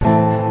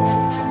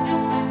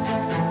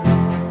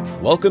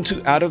Welcome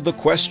to Out of the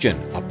Question,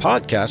 a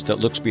podcast that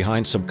looks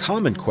behind some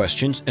common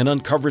questions and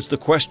uncovers the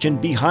question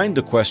behind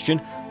the question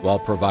while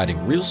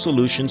providing real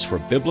solutions for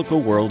biblical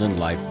world and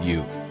life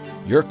view.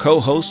 Your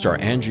co-hosts are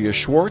Andrea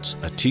Schwartz,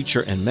 a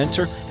teacher and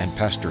mentor, and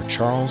Pastor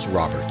Charles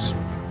Roberts.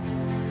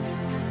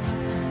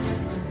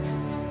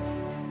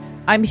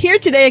 I'm here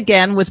today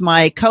again with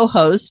my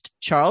co-host,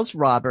 Charles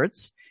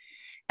Roberts,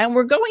 and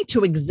we're going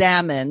to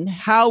examine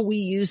how we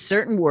use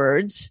certain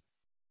words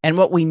and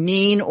what we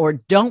mean or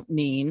don't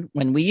mean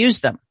when we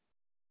use them.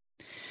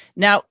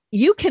 Now,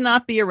 you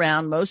cannot be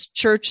around most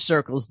church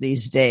circles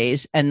these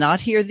days and not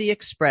hear the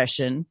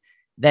expression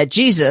that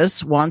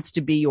Jesus wants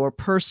to be your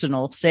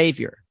personal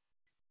savior.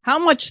 How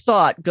much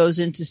thought goes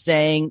into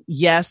saying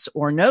yes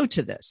or no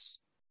to this?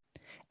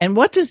 And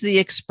what does the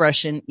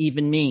expression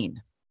even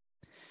mean?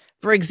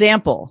 For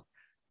example,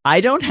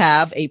 I don't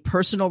have a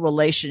personal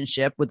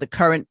relationship with the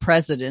current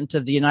president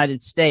of the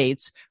United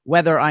States,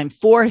 whether I'm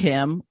for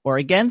him or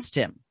against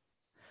him.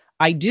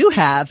 I do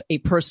have a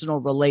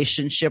personal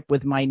relationship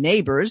with my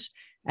neighbors,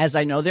 as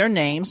I know their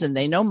names and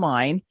they know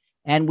mine,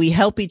 and we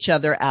help each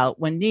other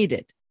out when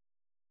needed.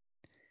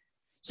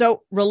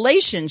 So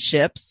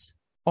relationships,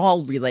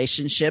 all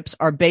relationships,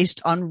 are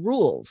based on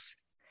rules.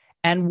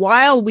 And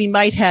while we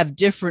might have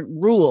different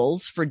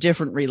rules for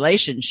different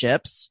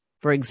relationships,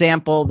 for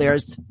example,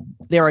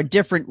 there are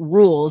different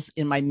rules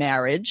in my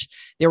marriage.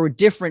 There were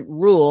different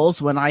rules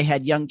when I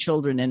had young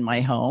children in my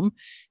home.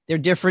 There are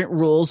different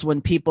rules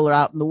when people are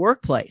out in the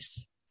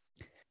workplace.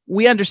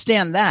 We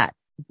understand that.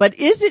 But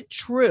is it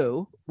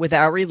true with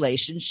our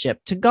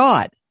relationship to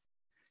God?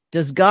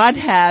 Does God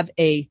have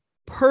a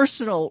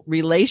personal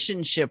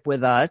relationship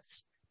with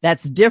us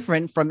that's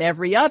different from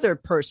every other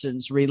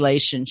person's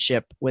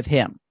relationship with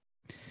him?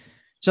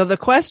 So the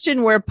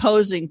question we're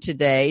posing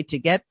today to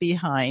get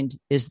behind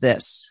is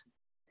this: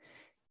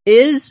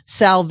 is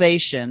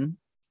salvation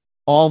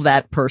all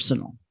that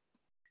personal?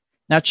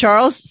 Now,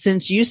 Charles,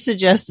 since you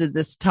suggested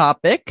this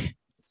topic,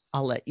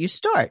 I'll let you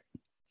start.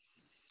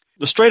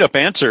 The straight up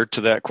answer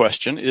to that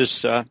question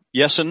is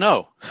yes and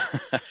no.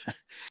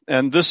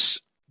 And this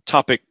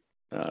topic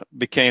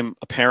became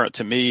apparent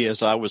to me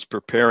as I was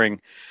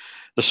preparing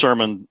the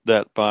sermon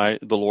that by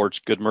the Lord's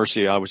good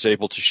mercy I was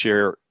able to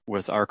share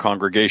with our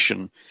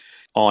congregation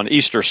on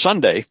Easter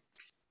Sunday.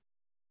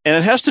 And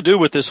it has to do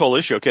with this whole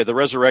issue. Okay, the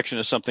resurrection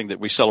is something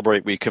that we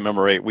celebrate, we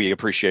commemorate, we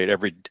appreciate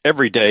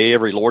every day,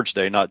 every Lord's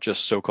Day, not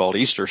just so-called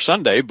Easter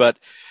Sunday, but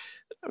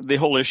the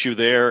whole issue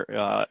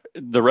there,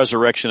 the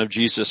resurrection of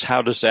Jesus,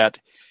 how does that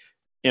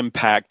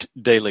impact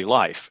daily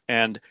life?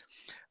 And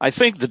I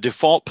think the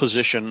default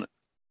position,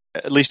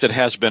 at least it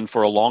has been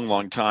for a long,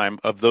 long time,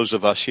 of those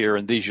of us here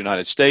in these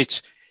United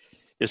States,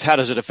 is how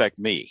does it affect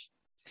me?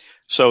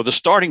 So the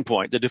starting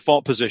point, the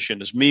default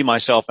position is me,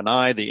 myself, and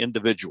I, the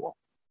individual.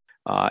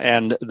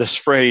 And this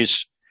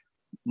phrase,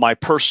 my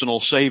personal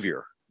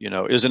savior,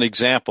 is an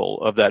example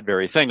of that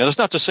very thing. Now, that's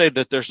not to say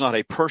that there's not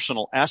a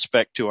personal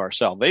aspect to our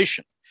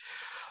salvation.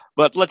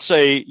 But let's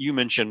say you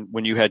mentioned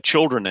when you had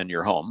children in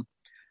your home.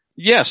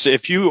 Yes,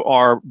 if you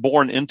are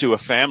born into a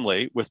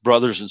family with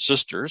brothers and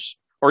sisters,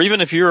 or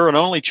even if you're an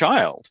only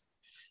child,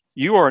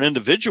 you are an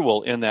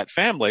individual in that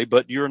family,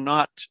 but you're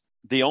not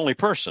the only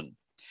person.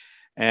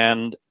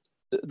 And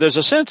there's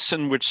a sense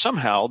in which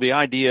somehow the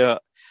idea,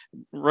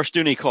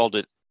 Rushdoony called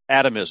it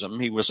atomism.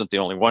 He wasn't the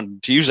only one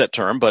to use that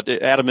term, but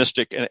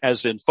atomistic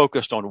as in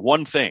focused on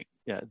one thing,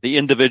 the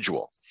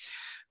individual.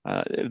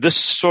 This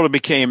sort of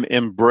became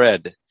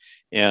inbred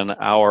in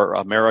our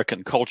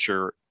American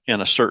culture in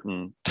a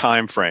certain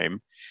time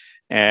frame.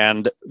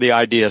 And the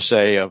idea,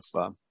 say, of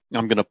I'm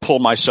going to pull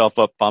myself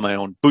up by my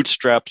own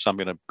bootstraps. I'm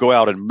going to go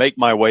out and make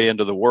my way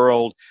into the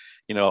world.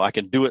 I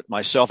can do it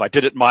myself. I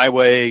did it my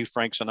way,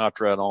 Frank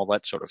Sinatra and all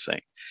that sort of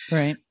thing.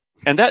 Right.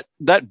 And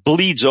that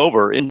bleeds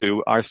over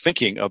into our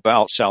thinking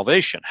about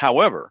salvation.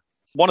 However,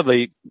 one of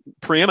the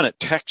preeminent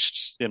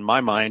texts in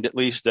my mind, at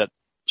least, that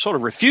sort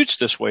of refutes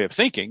this way of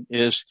thinking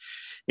is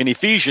in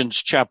Ephesians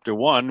chapter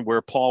 1,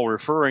 where Paul,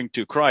 referring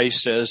to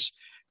Christ, says,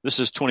 this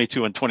is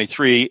 22 and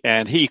 23,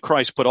 and he,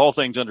 Christ, put all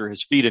things under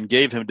his feet and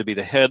gave him to be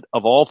the head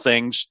of all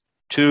things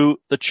to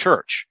the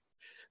church,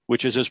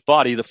 which is his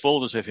body, the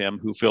fullness of him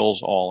who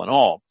fills all in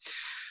all.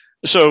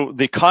 So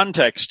the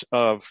context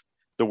of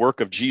the work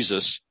of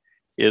Jesus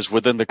is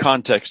within the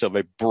context of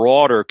a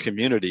broader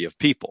community of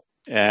people.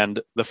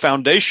 And the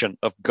foundation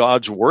of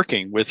God's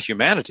working with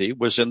humanity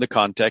was in the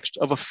context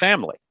of a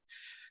family.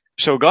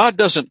 So God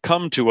doesn't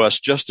come to us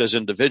just as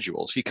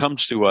individuals. He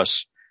comes to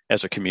us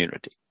as a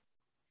community.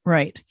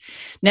 Right.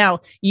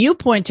 Now, you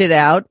pointed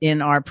out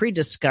in our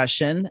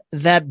pre-discussion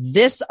that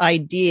this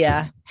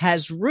idea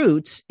has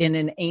roots in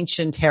an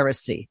ancient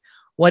heresy.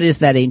 What is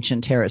that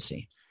ancient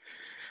heresy?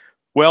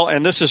 Well,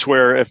 and this is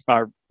where, if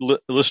our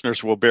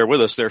listeners will bear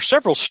with us, there are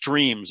several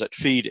streams that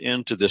feed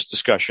into this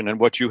discussion,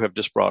 and what you have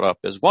just brought up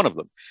is one of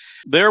them.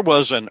 There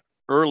was an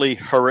early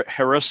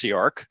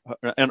heresiarch,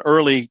 an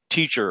early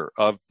teacher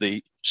of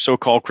the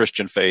so-called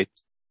Christian faith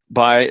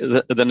by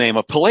the name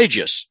of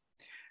Pelagius.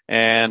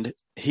 And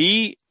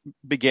he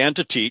began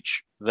to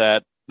teach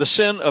that the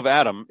sin of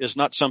Adam is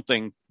not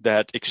something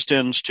that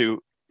extends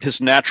to his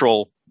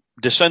natural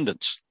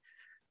descendants,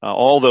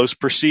 all those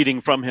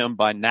proceeding from him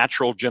by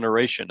natural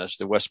generation, as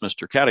the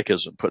Westminster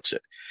Catechism puts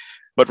it.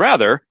 But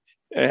rather,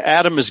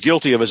 Adam is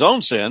guilty of his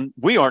own sin.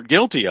 We aren't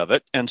guilty of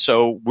it. And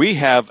so we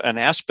have an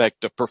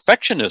aspect of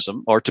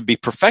perfectionism, or to be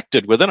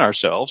perfected within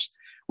ourselves.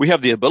 We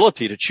have the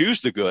ability to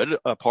choose the good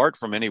apart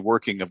from any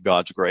working of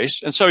God's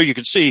grace. And so you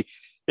can see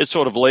it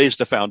sort of lays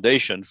the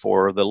foundation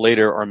for the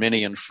later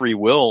Arminian free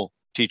will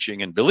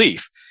teaching and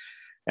belief.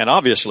 And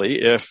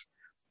obviously, if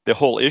the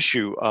whole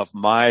issue of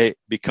my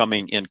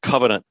becoming in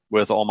covenant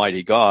with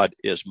Almighty God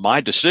is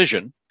my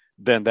decision,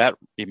 then that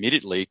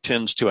immediately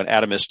tends to an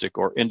atomistic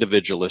or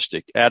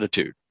individualistic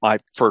attitude. I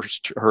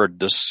first heard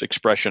this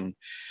expression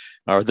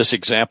or this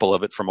example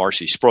of it from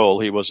R.C. Sproul.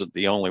 He wasn't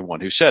the only one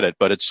who said it,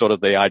 but it's sort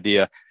of the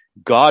idea,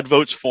 God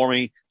votes for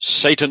me,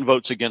 Satan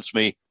votes against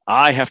me,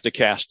 I have to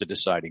cast the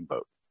deciding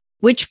vote.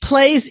 Which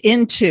plays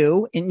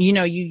into, and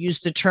you use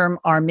the term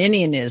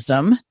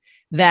Arminianism,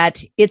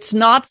 that it's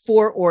not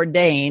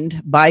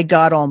foreordained by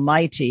God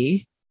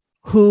Almighty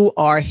who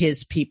are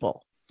his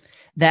people.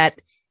 That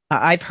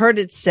I've heard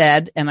it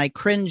said, and I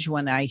cringe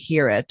when I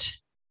hear it,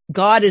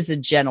 God is a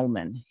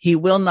gentleman. He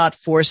will not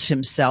force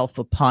himself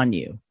upon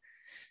you.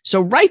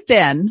 So right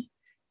then,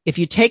 if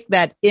you take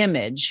that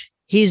image,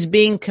 he's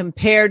being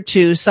compared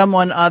to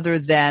someone other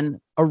than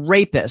a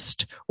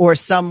rapist or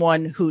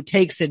someone who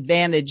takes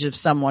advantage of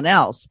someone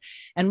else.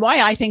 And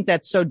why I think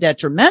that's so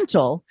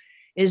detrimental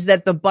is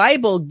that the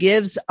Bible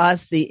gives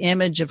us the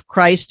image of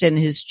Christ and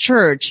his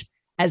church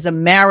as a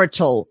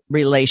marital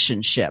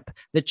relationship.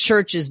 The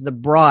church is the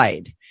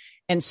bride.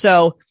 And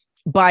so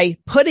by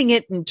putting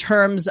it in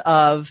terms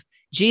of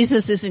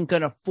Jesus isn't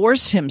going to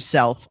force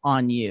himself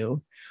on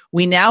you,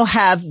 we now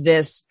have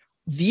this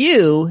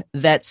view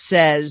that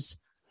says,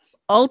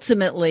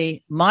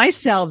 ultimately, my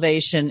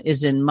salvation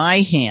is in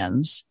my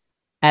hands,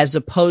 as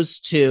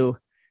opposed to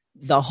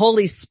the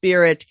Holy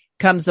Spirit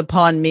comes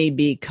upon me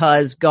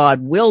because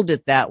God willed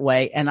it that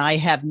way, and I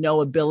have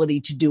no ability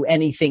to do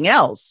anything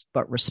else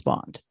but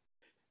respond.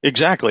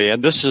 Exactly.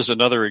 And this is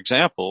another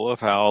example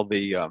of how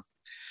the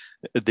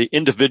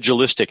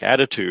individualistic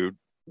attitude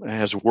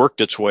has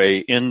worked its way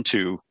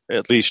into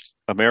at least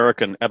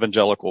American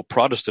evangelical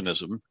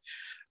Protestantism.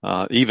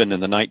 Even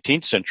in the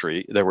 19th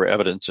century, there were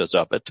evidences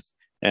of it.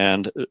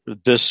 And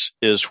this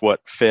is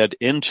what fed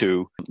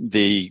into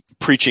the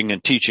preaching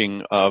and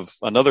teaching of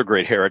another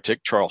great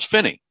heretic, Charles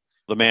Finney,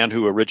 the man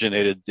who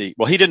originated he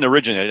didn't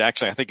originate it.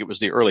 Actually, I think it was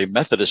the early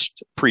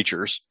Methodist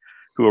preachers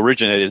who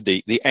originated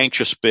the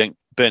anxious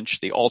bench,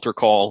 the altar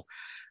call.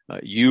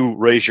 You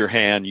raise your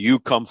hand, you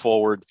come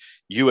forward,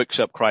 you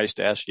accept Christ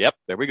as, yep,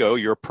 there we go,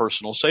 your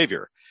personal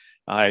savior.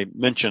 I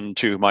mentioned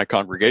to my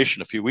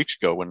congregation a few weeks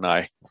ago when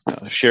I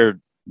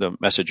shared the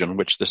message on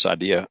which this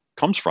idea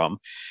comes from.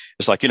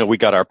 It's like, we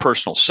got our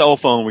personal cell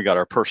phone, we got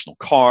our personal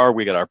car,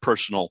 we got our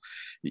personal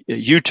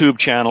YouTube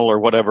channel or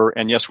whatever.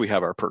 And yes, we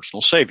have our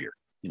personal savior.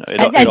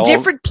 And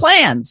different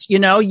plans.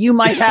 You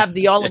might have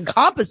the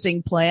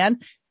all-encompassing plan,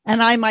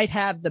 and I might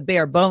have the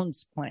bare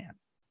bones plan.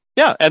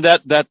 Yeah. And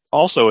that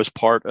also is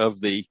part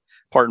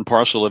and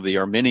parcel of the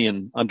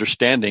Arminian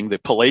understanding, the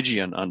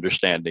Pelagian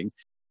understanding.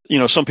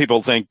 Some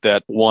people think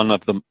that one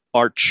of the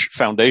arch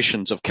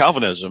foundations of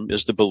Calvinism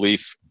is the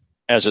belief,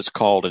 as it's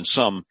called in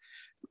some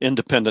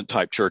independent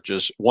type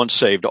churches, once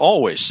saved,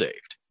 always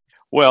saved.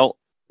 Well,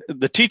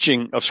 the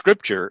teaching of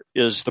Scripture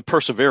is the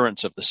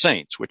perseverance of the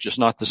saints, which is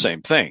not the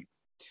same thing.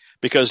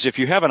 Because if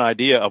you have an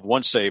idea of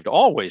once saved,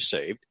 always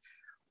saved,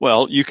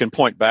 well, you can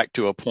point back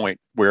to a point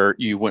where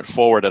you went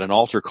forward at an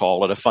altar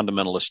call at a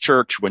fundamentalist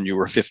church when you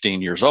were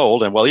 15 years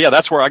old. And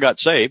that's where I got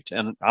saved.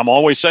 And I'm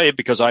always saved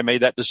because I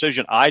made that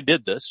decision. I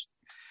did this.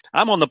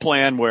 I'm on the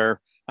plan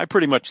where I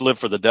pretty much live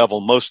for the devil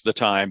most of the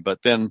time.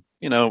 But then,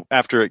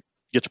 after it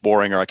gets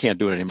boring or I can't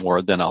do it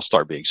anymore, then I'll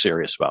start being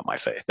serious about my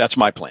faith. That's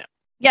my plan.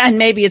 Yeah. And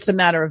maybe it's a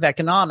matter of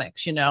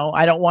economics.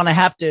 I don't want to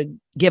have to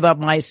give up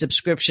my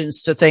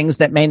subscriptions to things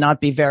that may not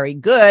be very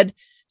good.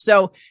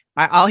 So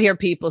I'll hear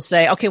people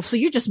say, okay, so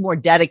you're just more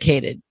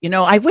dedicated.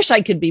 I wish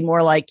I could be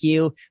more like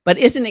you, but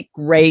isn't it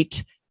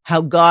great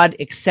how God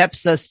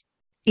accepts us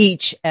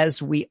each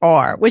as we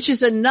are, which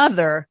is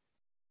another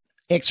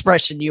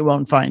expression you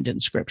won't find in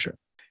Scripture.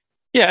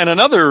 Yeah. And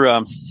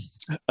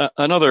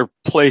another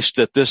place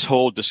that this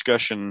whole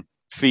discussion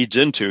feeds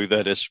into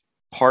that is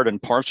part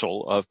and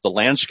parcel of the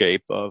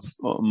landscape of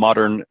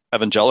modern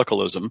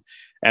evangelicalism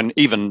and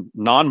even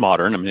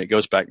non-modern, it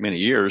goes back many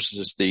years,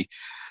 is the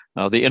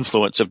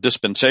influence of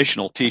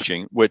dispensational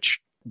teaching, which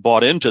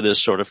bought into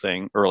this sort of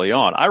thing early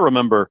on. I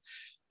remember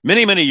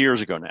many, many years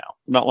ago now,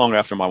 not long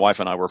after my wife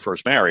and I were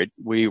first married,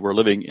 we were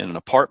living in an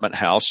apartment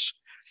house,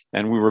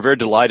 and we were very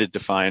delighted to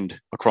find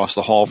across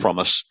the hall from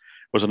us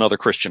was another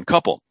Christian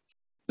couple.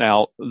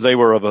 Now, they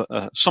were of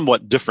a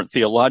somewhat different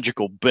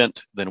theological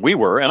bent than we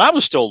were, and I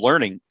was still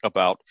learning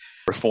about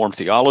Reformed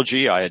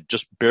theology. I had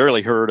just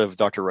barely heard of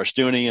Dr.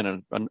 Rushdoony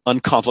and an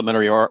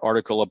uncomplimentary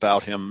article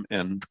about him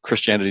in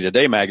Christianity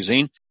Today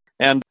magazine.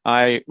 And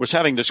I was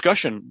having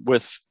discussion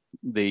with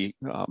the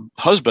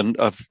husband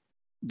of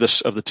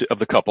of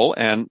the couple,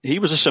 and he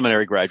was a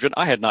seminary graduate.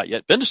 I had not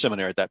yet been to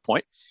seminary at that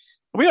point.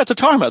 We got to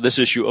talking about this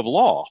issue of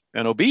law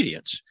and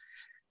obedience.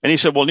 And he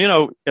said,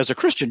 well, as a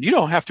Christian, you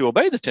don't have to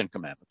obey the 10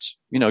 Commandments.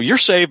 You're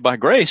saved by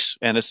grace,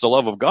 and it's the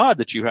love of God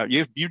that you have.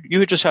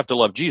 You just have to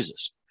love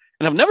Jesus.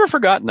 And I've never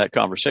forgotten that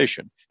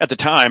conversation. At the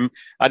time,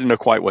 I didn't know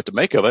quite what to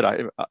make of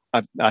it.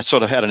 I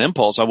sort of had an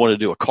impulse. I wanted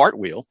to do a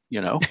cartwheel,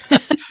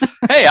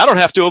 Hey, I don't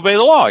have to obey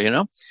the law,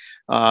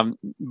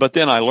 But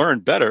then I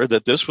learned better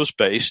that this was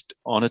based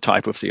on a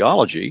type of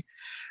theology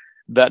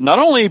that not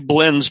only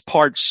blends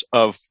parts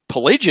of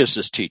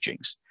Pelagius's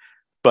teachings,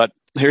 but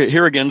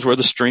here again is where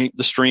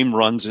the stream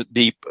runs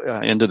deep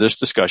into this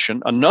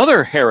discussion.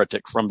 Another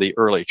heretic from the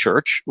early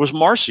church was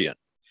Marcion.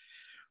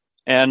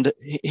 And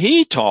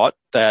he taught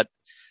that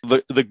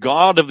the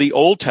God of the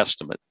Old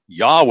Testament,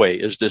 Yahweh,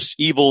 is this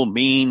evil,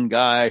 mean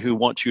guy who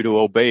wants you to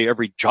obey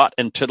every jot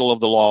and tittle of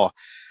the law.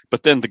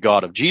 But then the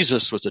God of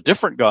Jesus was a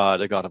different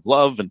God, a God of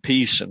love and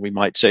peace, and we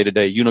might say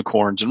today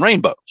unicorns and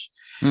rainbows.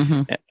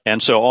 Mm-hmm.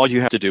 And so all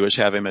you have to do is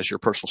have him as your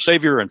personal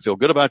savior and feel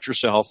good about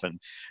yourself and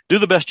do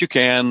the best you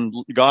can.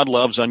 God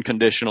loves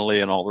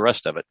unconditionally and all the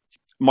rest of it.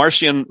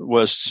 Marcion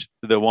was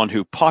the one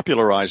who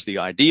popularized the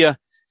idea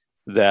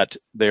that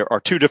there are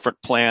two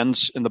different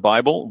plans in the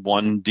Bible.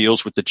 One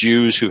deals with the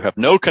Jews who have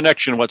no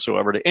connection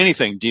whatsoever to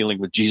anything dealing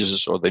with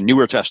Jesus or the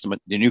Newer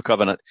Testament, the New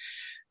Covenant.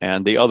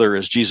 And the other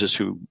is Jesus,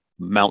 who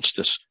mounts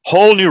this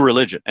whole new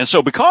religion. And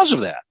so because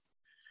of that,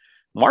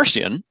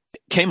 Marcion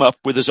came up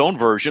with his own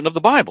version of the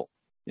Bible,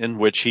 in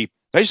which he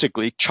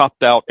basically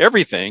chopped out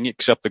everything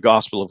except the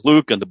Gospel of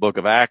Luke and the book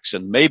of Acts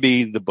and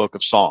maybe the book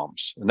of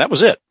Psalms. And that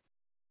was it.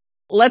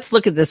 Let's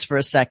look at this for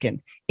a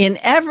second. In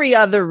every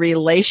other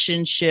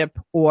relationship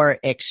or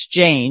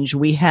exchange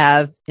we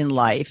have in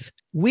life,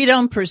 we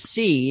don't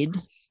proceed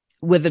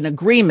with an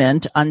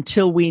agreement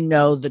until we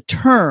know the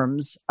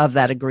terms of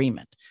that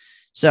agreement.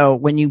 So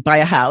when you buy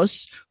a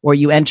house or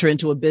you enter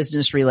into a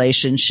business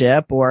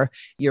relationship or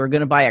you're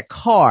going to buy a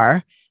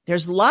car,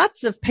 there's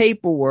lots of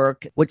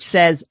paperwork which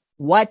says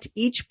what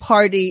each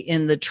party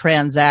in the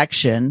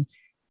transaction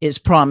is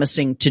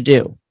promising to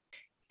do.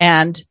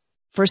 And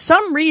for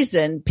some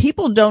reason,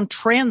 people don't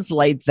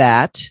translate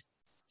that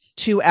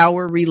to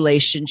our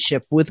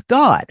relationship with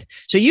God.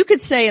 So you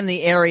could say in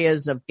the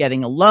areas of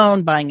getting a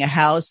loan, buying a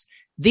house,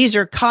 these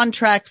are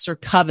contracts or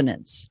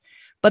covenants.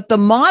 But the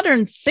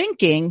modern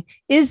thinking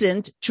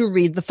isn't to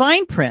read the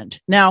fine print.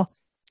 Now,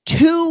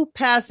 two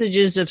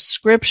passages of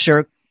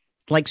scripture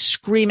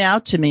scream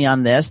out to me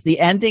on this. The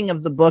ending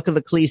of the book of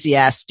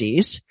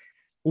Ecclesiastes.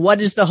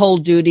 What is the whole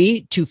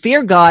duty? To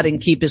fear God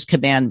and keep his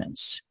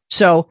commandments.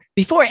 So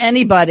before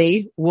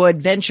anybody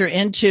would venture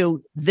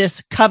into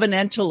this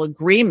covenantal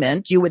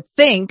agreement, you would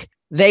think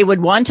they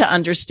would want to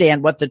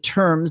understand what the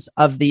terms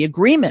of the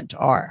agreement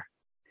are.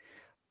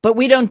 But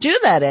we don't do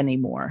that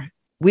anymore.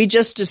 We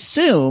just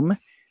assume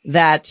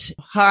that,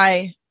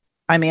 hi,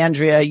 I'm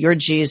Andrea, you're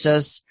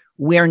Jesus.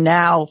 We're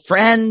now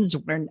friends,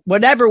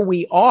 whatever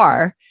we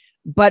are,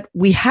 but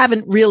we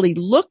haven't really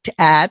looked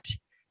at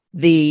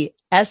the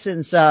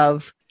essence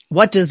of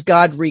what does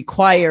God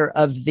require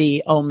of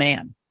thee, O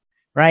man,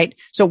 right?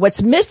 So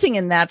what's missing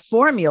in that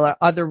formula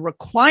are the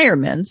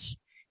requirements,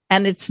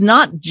 and it's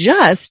not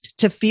just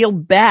to feel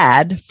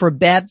bad for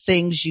bad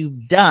things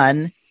you've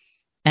done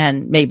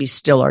and maybe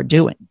still are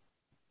doing.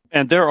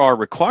 And there are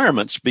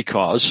requirements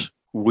because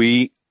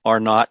we are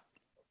not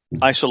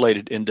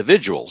isolated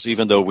individuals,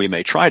 even though we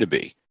may try to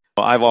be.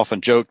 I've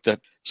often joked that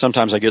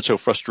sometimes I get so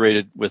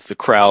frustrated with the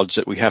crowds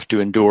that we have to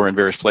endure in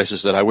various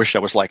places that I wish I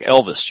was like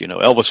Elvis.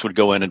 Elvis would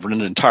go in and run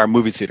an entire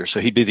movie theater, so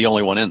he'd be the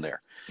only one in there.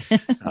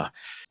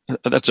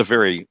 That's a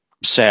very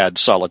sad,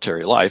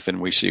 solitary life,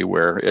 and we see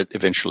where it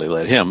eventually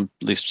led him,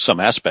 at least some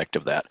aspect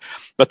of that.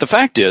 But the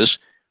fact is,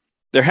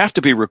 there have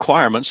to be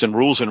requirements and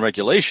rules and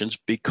regulations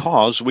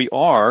because we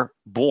are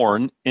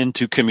born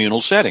into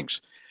communal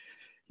settings.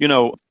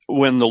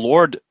 When the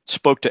Lord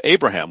spoke to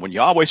Abraham, when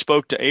Yahweh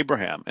spoke to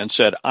Abraham and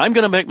said, I'm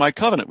going to make my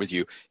covenant with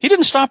you, he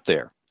didn't stop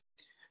there.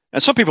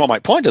 And some people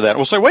might point to that and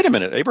will say, wait a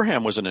minute,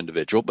 Abraham was an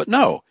individual. But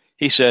no,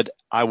 he said,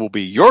 I will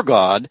be your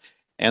God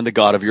and the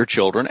God of your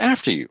children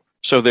after you.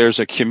 So there's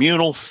a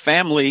communal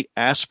family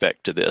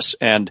aspect to this.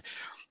 And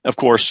of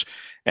course,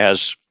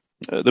 as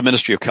the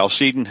ministry of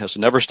Chalcedon has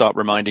never stopped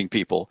reminding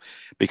people,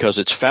 because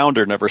its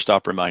founder never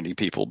stopped reminding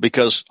people,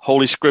 because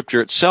Holy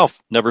Scripture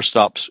itself never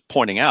stops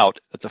pointing out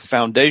that the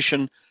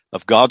foundation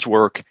of God's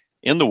work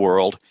in the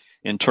world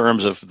in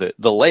terms of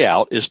the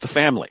layout is the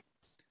family.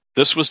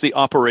 This was the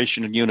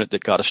operation and unit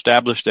that got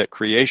established at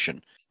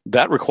creation.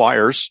 That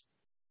requires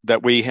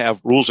that we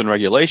have rules and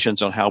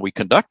regulations on how we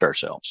conduct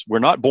ourselves. We're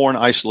not born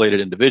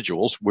isolated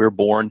individuals. We're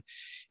born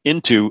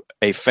into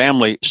a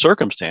family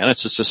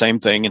circumstance. It's the same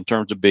thing in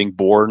terms of being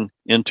born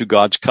into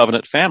God's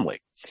covenant family.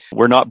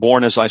 We're not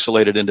born as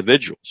isolated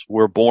individuals.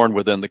 We're born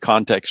within the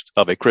context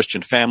of a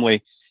Christian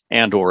family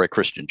and or a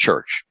Christian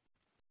church.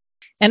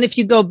 And if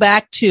you go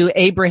back to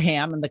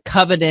Abraham and the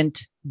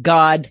covenant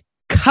God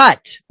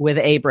cut with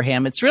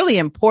Abraham, it's really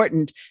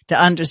important to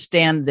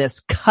understand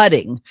this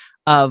cutting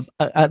of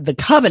the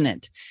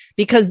covenant.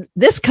 because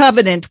this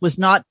covenant was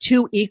not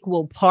two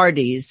equal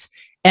parties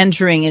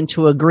entering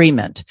into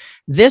agreement.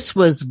 This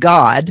was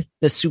God,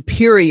 the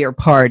superior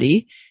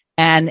party,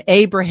 and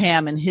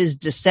Abraham and his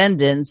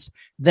descendants,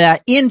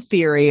 the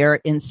inferior,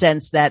 in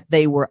sense that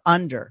they were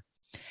under.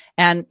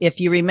 And if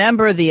you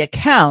remember the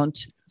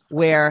account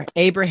where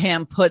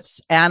Abraham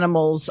puts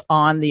animals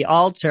on the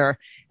altar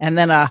and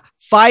then a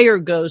fire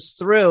goes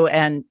through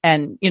and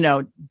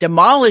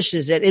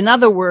demolishes it. In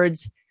other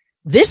words,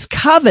 this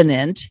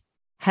covenant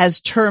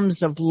has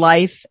terms of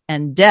life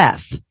and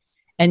death.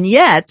 And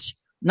yet,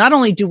 not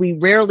only do we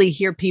rarely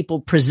hear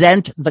people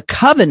present the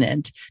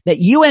covenant, that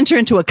you enter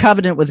into a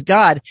covenant with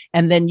God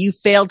and then you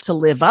fail to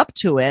live up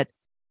to it,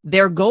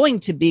 there are going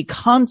to be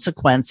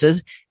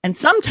consequences, and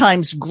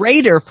sometimes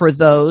greater for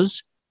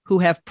those who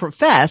have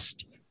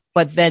professed,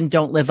 but then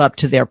don't live up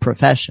to their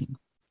profession.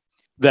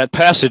 That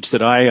passage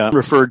that I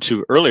referred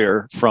to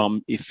earlier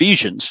from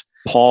Ephesians,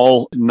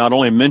 Paul not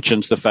only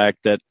mentions the fact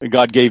that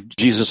God gave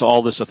Jesus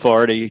all this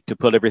authority to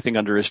put everything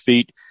under his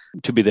feet,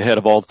 to be the head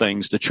of all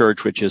things, the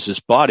church, which is his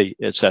body,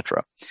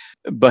 etc.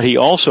 But he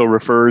also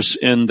refers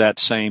in that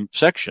same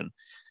section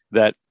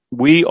that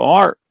we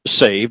are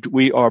saved,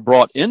 we are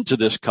brought into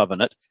this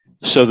covenant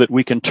so that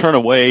we can turn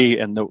away,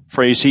 and the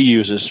phrase he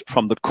uses,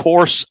 from the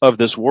course of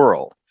this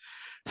world,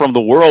 from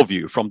the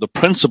worldview, from the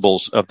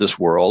principles of this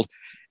world,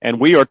 and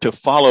we are to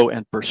follow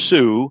and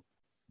pursue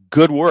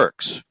good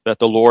works that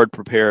the Lord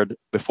prepared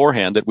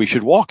beforehand that we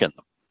should walk in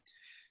them.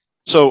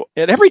 So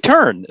at every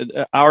turn,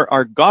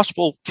 our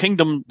gospel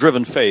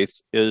kingdom-driven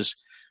faith is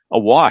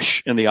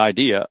awash in the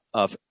idea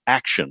of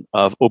action,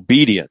 of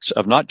obedience,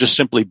 of not just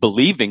simply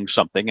believing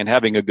something and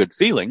having a good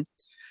feeling,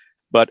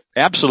 but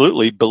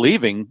absolutely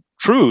believing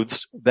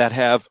truths that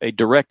have a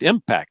direct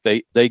impact.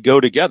 They go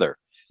together.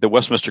 The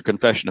Westminster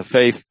Confession of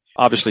Faith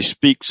obviously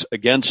speaks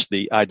against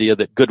the idea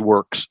that good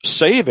works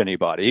save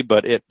anybody,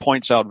 but it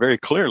points out very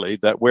clearly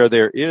that where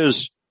there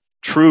is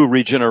true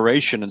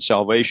regeneration and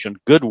salvation,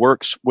 good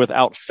works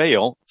without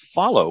fail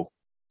follow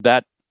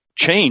that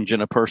change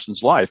in a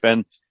person's life.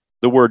 And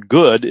the word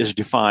good is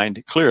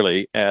defined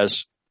clearly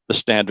as the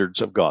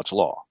standards of God's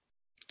law.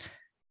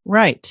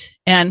 Right.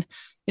 And,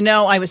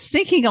 I was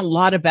thinking a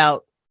lot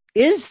about,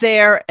 is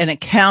there an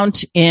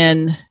account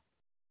in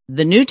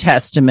the New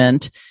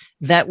Testament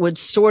that would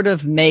sort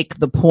of make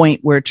the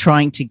point we're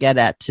trying to get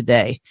at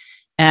today?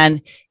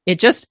 And it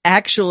just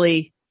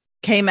actually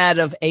came out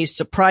of a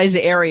surprise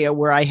area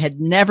where I had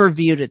never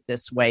viewed it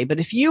this way. But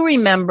if you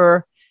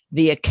remember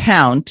the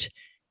account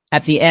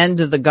at the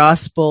end of the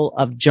Gospel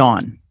of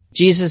John,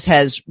 Jesus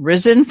has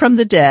risen from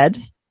the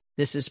dead.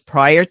 This is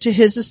prior to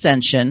his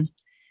ascension,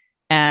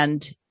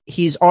 and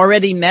he's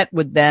already met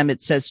with them,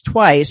 it says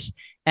twice.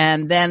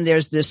 And then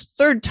there's this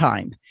third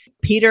time.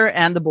 Peter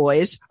and the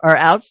boys are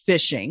out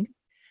fishing,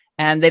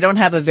 and they don't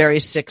have a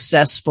very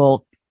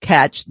successful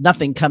catch.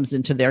 Nothing comes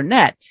into their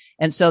net.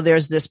 And so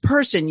there's this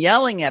person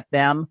yelling at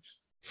them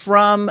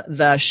from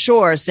the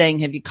shore saying,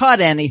 "Have you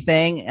caught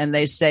anything?" And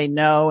they say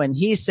no. And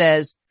he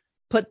says,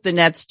 "Put the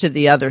nets to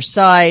the other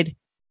side."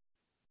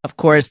 Of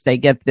course, they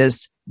get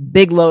this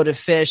big load of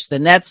fish. The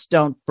nets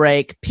don't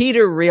break.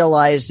 Peter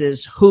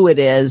realizes who it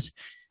is,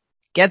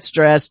 gets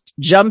dressed,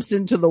 jumps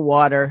into the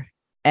water,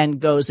 and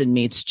goes and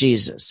meets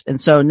Jesus.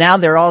 And so now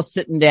they're all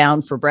sitting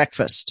down for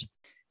breakfast.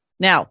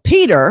 Now,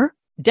 Peter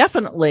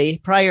definitely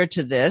prior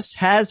to this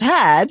has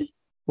had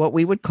what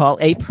we would call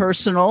a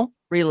personal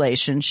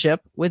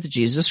relationship with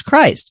Jesus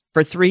Christ.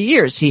 For 3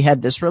 years, he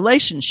had this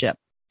relationship.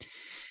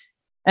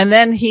 And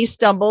then he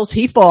stumbles,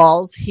 he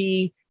falls,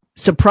 he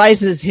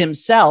surprises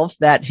himself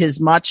that his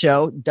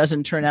macho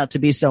doesn't turn out to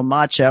be so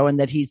macho, and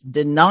that he's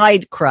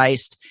denied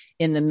Christ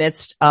in the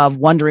midst of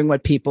wondering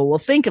what people will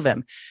think of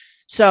him.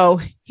 So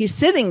he's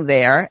sitting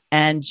there,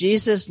 and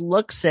Jesus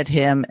looks at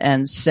him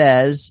and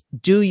says,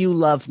 "Do you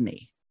love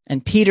me?"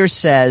 And Peter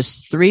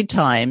says 3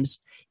 times,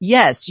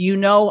 "Yes,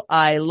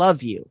 I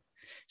love you."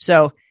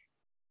 So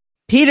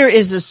Peter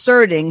is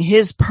asserting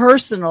his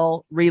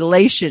personal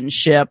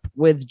relationship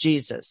with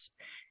Jesus.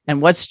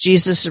 And what's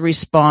Jesus'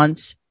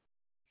 response?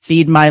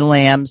 "Feed my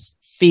lambs,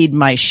 feed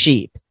my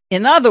sheep."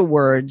 In other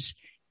words,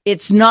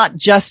 it's not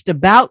just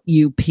about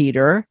you,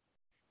 Peter.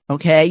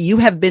 Okay, you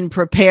have been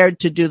prepared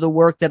to do the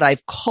work that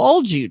I've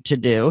called you to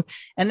do.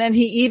 And then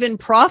he even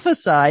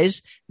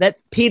prophesies that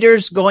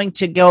Peter's going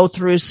to go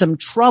through some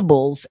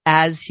troubles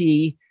as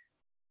he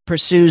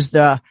pursues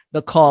the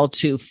call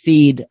to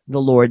feed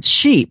the Lord's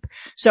sheep.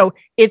 So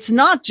it's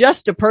not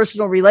just a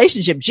personal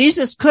relationship.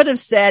 Jesus could have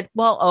said,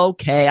 "Well,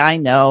 okay, I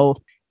know.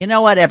 You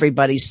know what?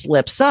 Everybody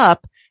slips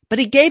up." But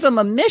he gave him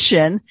a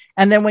mission.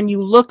 And then when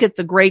you look at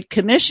the Great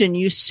Commission,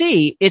 you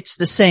see it's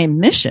the same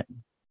mission.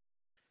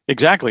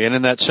 Exactly. And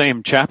in that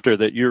same chapter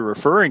that you're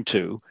referring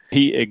to,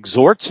 he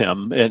exhorts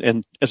him.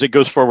 And as it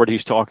goes forward,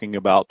 he's talking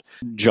about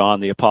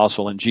John the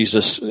Apostle and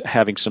Jesus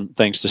having some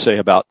things to say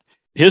about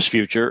his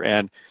future.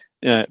 And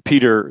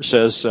Peter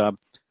says,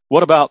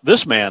 "What about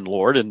this man,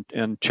 Lord?"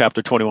 In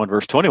chapter 21,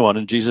 verse 21.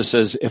 And Jesus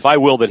says, "If I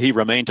will that he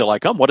remain till I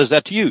come, what is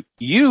that to you?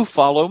 You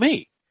follow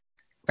me."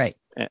 Right.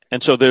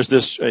 And so there's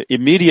this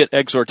immediate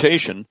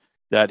exhortation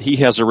that he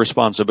has a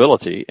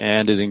responsibility,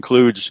 and it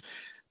includes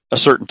a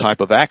certain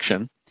type of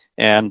action,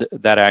 and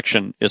that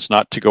action is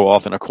not to go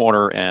off in a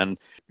corner and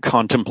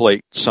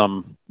contemplate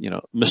some,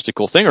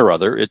 mystical thing or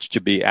other. It's to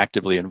be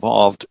actively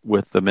involved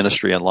with the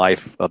ministry and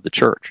life of the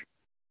church.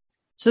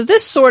 So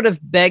this sort of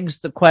begs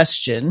the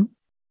question,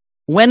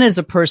 when is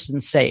a person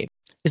saved?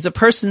 Is a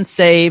person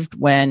saved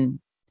when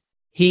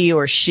he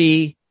or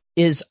she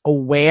is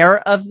aware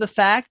of the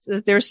fact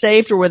that they're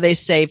saved, or were they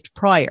saved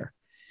prior?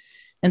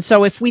 And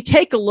so if we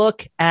take a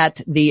look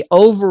at the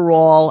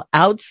overall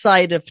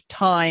outside of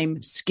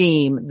time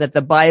scheme that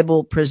the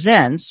Bible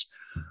presents,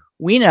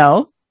 we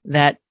know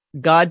that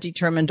God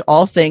determined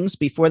all things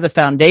before the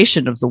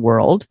foundation of the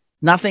world.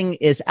 Nothing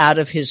is out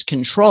of his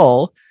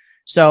control.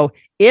 So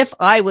if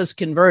I was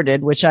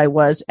converted, which I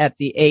was at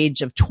the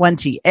age of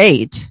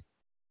 28,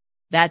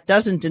 that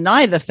doesn't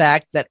deny the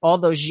fact that all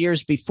those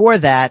years before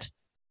that,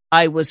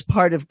 I was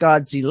part of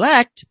God's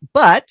elect,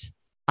 but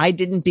I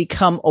didn't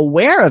become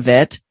aware of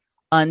it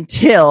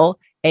until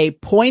a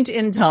point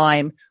in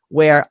time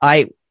where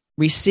I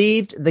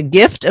received the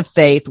gift of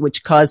faith,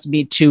 which caused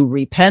me to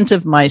repent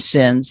of my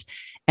sins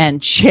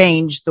and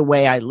change the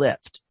way I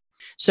lived.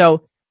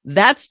 So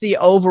that's the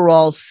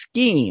overall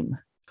scheme.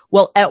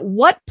 Well, at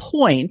what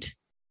point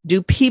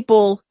do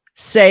people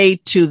say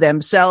to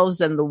themselves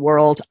and the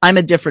world, I'm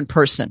a different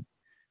person?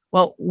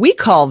 Well, we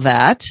call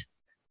that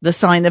the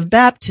sign of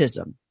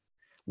baptism,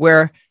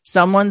 where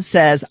someone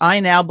says,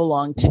 I now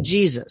belong to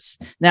Jesus.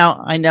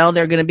 Now, I know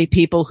there are going to be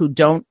people who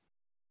don't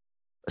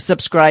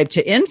subscribe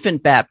to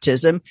infant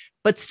baptism,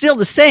 but still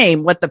the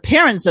same, what the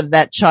parents of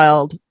that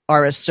child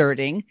are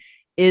asserting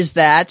is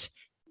that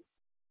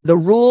the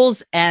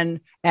rules and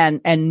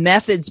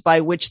methods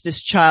by which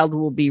this child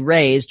will be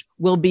raised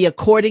will be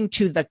according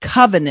to the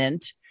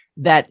covenant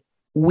that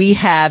we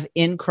have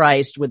in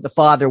Christ with the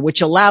Father,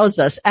 which allows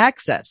us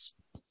access.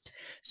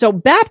 So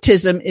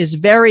baptism is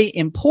very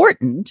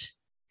important,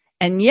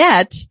 and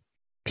yet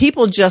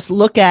people just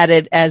look at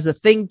it as a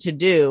thing to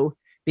do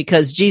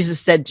because Jesus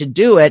said to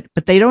do it,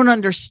 but they don't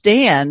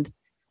understand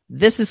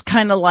this is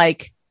kind of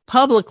like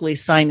publicly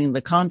signing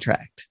the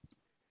contract.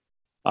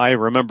 I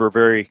remember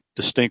very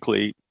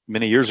distinctly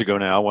many years ago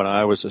now when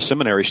I was a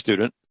seminary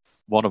student,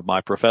 one of my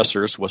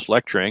professors was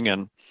lecturing,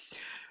 and,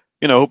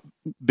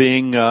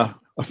 being a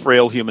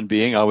frail human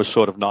being, I was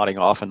sort of nodding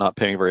off and not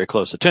paying very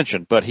close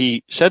attention. But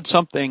he said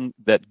something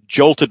that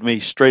jolted me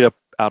straight up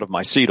out of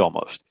my seat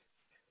almost.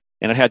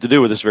 And it had to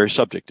do with this very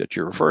subject that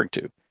you're referring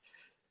to.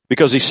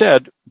 Because he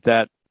said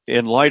that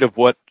in light of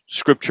what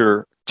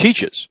Scripture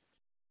teaches,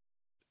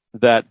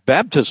 that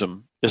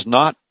baptism is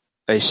not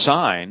a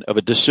sign of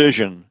a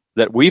decision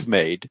that we've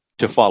made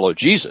to follow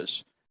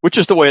Jesus, which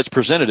is the way it's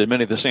presented in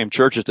many of the same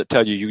churches that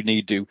tell you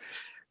need to,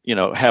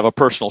 have a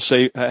personal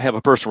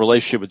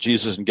relationship with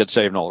Jesus and get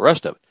saved and all the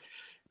rest of it.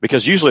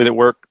 Because usually the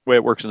way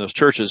it works in those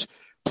churches,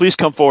 please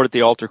come forward at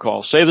the altar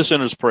call, say the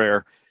sinner's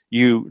prayer.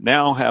 You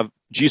now have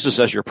Jesus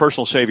as your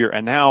personal Savior,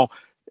 and now,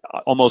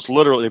 almost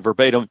literally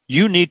verbatim,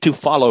 you need to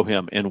follow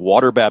him in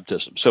water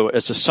baptism. So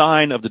it's a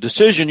sign of the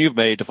decision you've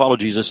made to follow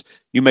Jesus.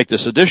 You make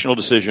this additional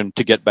decision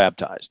to get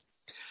baptized.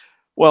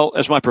 Well,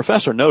 as my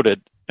professor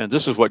noted, and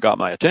this is what got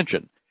my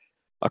attention,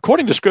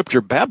 according to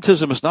Scripture,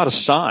 baptism is not a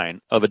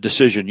sign of a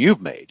decision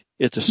you've made.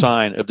 It's a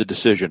sign of the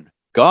decision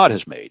God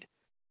has made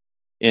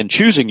in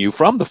choosing you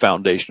from the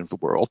foundation of the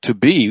world to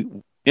be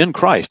in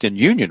Christ, in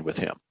union with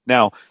him.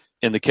 Now,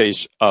 in the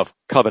case of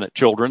covenant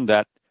children,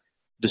 that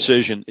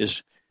decision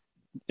is,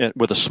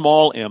 with a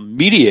small m,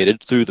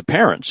 mediated through the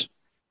parents.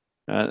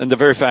 And the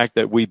very fact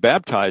that we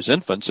baptize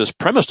infants is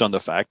premised on the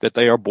fact that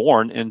they are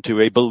born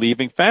into a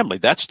believing family.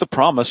 That's the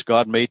promise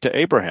God made to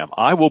Abraham.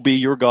 I will be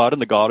your God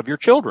and the God of your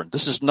children.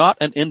 This is not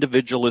an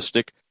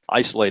individualistic,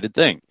 isolated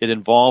thing. It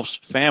involves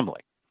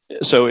family.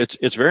 So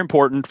it's very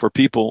important for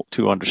people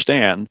to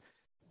understand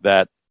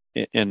that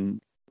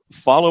in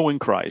following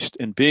Christ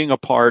and being a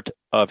part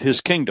of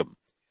his kingdom,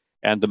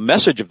 and the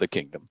message of the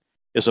kingdom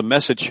is a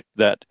message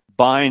that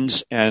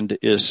binds and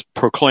is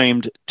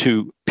proclaimed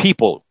to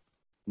people,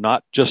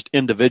 not just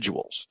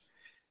individuals.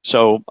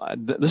 So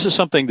this is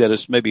something that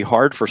is maybe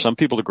hard for some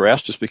people to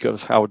grasp just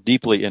because of how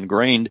deeply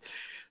ingrained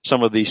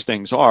some of these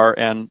things are.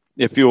 And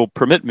if you'll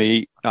permit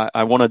me,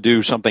 I want to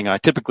do something I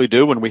typically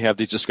do when we have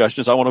these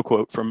discussions. I want to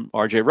quote from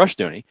R.J.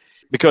 Rushdoony,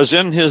 because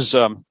in his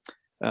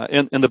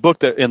in the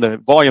book in the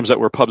volumes that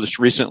were published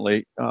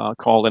recently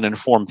called An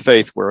Informed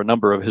Faith, where a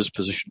number of his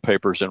position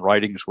papers and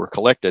writings were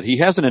collected, he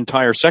has an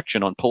entire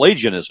section on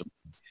Pelagianism.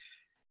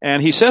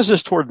 And he says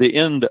this toward the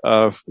end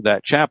of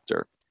that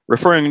chapter,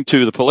 referring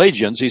to the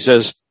Pelagians. He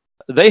says,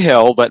 they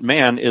held that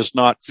man is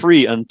not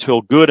free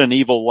until good and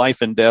evil,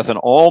 life and death, and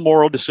all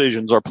moral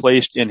decisions are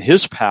placed in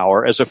his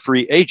power as a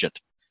free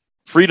agent.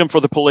 Freedom for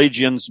the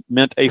Pelagians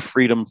meant a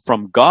freedom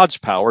from God's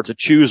power to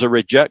choose or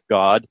reject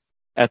God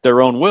at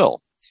their own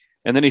will.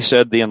 And then he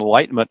said the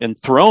Enlightenment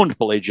enthroned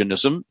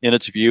Pelagianism in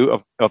its view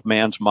of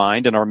man's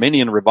mind, and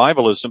Arminian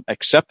revivalism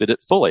accepted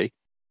it fully.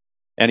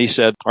 And he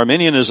said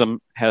Arminianism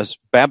has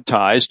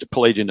baptized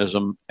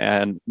Pelagianism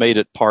and made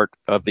it part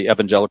of the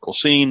evangelical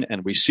scene,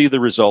 and we see the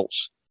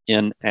results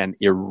in an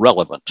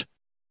irrelevant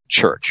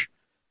church.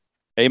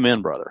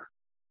 Amen, brother.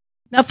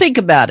 Now think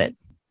about it.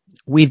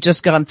 We've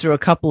just gone through a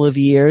couple of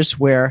years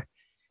where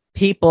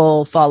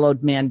people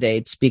followed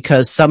mandates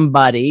because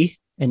somebody,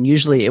 and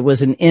usually it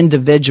was an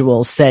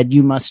individual, said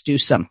you must do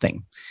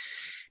something.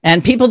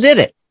 And people did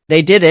it.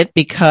 They did it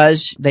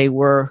because they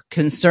were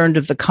concerned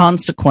of the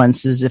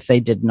consequences if they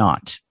did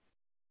not.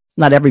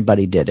 Not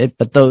everybody did it,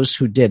 but those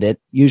who did it,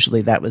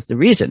 usually that was the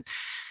reason.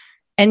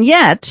 And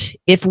yet,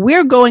 if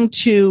we're going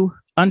to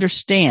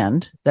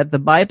understand that the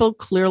Bible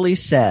clearly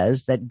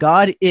says that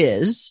God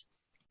is,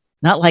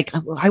 not like,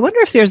 I wonder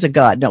if there's a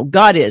God. No,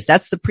 God is.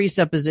 That's the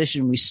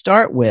presupposition we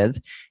start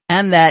with.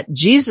 And that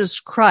Jesus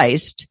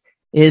Christ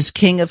is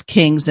King of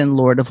Kings and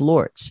Lord of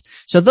Lords.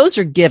 So those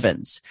are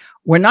givens.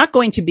 We're not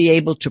going to be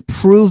able to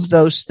prove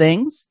those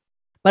things,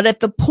 but at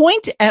the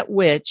point at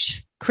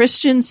which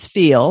Christians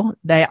feel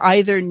they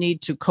either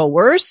need to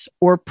coerce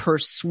or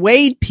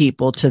persuade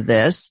people to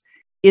this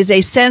is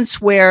a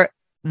sense where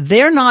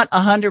they're not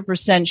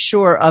 100%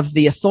 sure of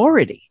the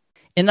authority.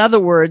 In other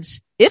words,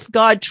 if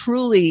God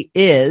truly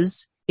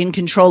is in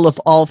control of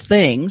all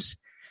things,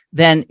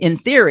 then in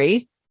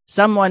theory,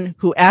 someone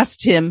who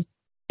asked him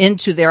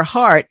into their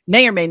heart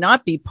may or may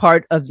not be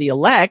part of the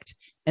elect.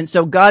 And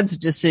so God's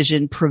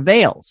decision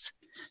prevails.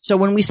 So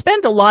when we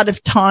spend a lot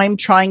of time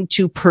trying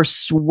to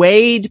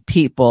persuade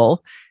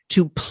people,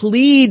 to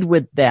plead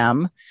with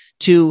them,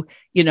 to,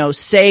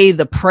 say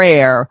the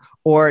prayer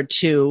or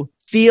to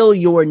feel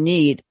your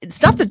need,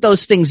 it's not that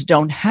those things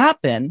don't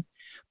happen,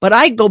 but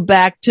I go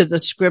back to the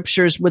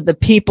scriptures with the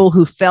people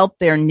who felt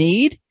their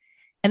need,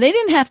 and they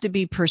didn't have to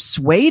be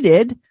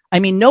persuaded. I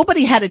mean,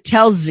 nobody had to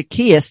tell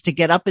Zacchaeus to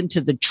get up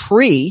into the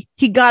tree.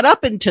 He got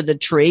up into the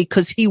tree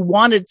because he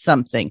wanted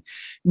something.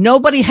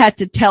 Nobody had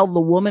to tell the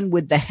woman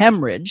with the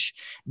hemorrhage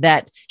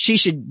that she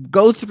should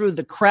go through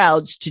the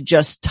crowds to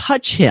just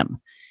touch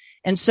him.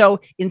 And so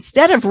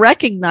instead of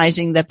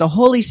recognizing that the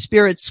Holy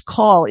Spirit's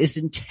call is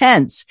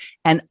intense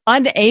and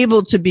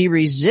unable to be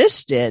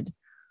resisted,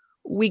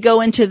 we go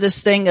into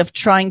this thing of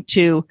trying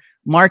to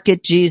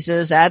market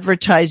Jesus,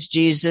 advertise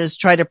Jesus,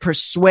 try to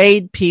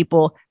persuade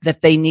people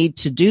that they need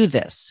to do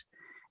this.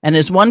 And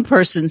as one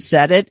person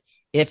said it,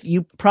 if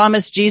you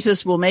promise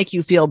Jesus will make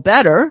you feel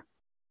better,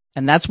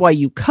 and that's why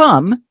you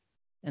come,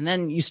 and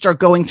then you start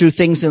going through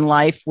things in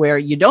life where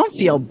you don't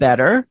feel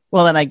better,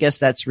 well, then I guess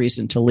that's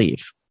reason to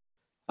leave.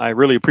 I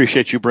really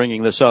appreciate you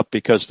bringing this up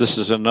because this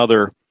is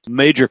another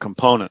major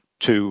component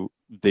to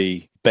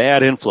the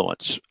bad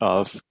influence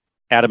of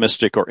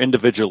atomistic or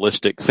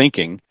individualistic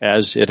thinking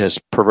as it has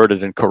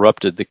perverted and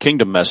corrupted the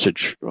kingdom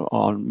message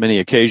on many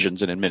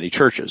occasions and in many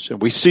churches.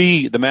 And we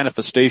see the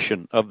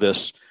manifestation of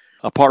this,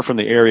 apart from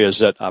the areas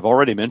that I've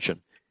already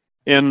mentioned,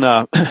 in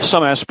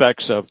some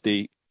aspects of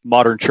the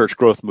modern church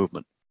growth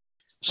movement.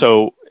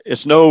 So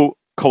it's no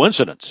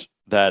coincidence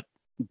that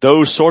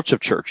those sorts of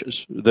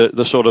churches,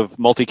 the sort of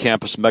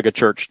multi-campus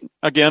megachurch,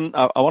 again,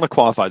 I want to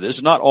qualify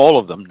this, not all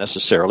of them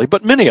necessarily,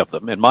 but many of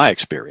them, in my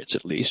experience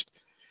at least,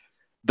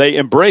 they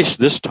embrace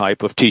this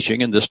type of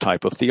teaching and this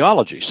type of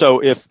theology.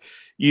 So if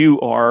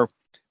you are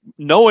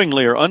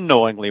knowingly or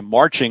unknowingly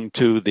marching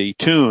to the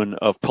tune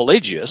of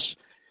Pelagius,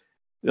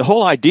 the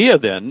whole idea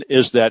then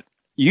is that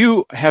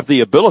you have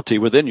the ability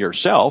within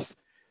yourself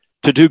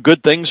to do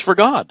good things for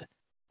God.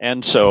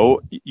 And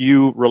so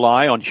you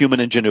rely on human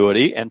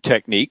ingenuity and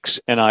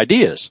techniques and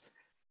ideas.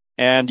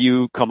 And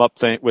you come up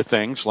with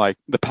things like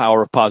the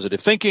power of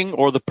positive thinking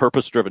or the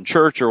purpose-driven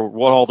church or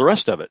what all the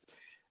rest of it.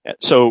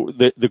 So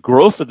the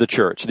growth of the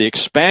church, the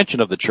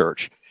expansion of the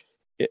church,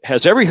 it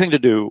has everything to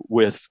do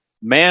with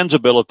man's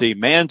ability,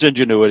 man's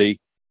ingenuity,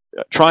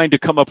 trying to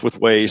come up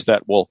with ways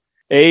that will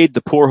aid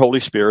the poor Holy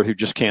Spirit who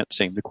just can't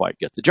seem to quite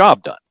get the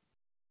job done.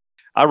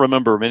 I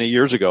remember many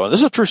years ago, and this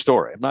is a true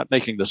story, I'm not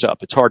making this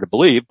up, it's hard to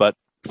believe, but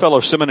a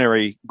fellow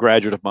seminary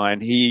graduate of mine,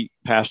 he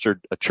pastored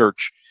a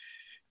church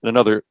in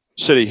another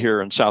city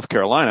here in South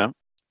Carolina.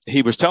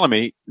 He was telling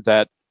me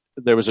that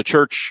there was a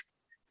church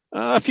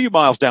a few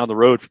miles down the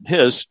road from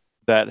his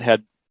that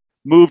had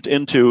moved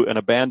into an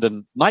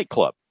abandoned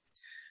nightclub.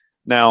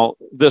 Now,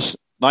 this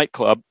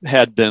nightclub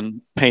had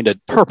been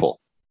painted purple.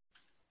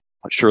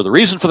 Not sure the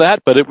reason for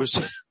that, but it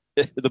was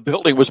the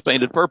building was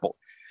painted purple.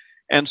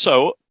 And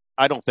so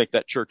I don't think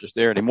that church is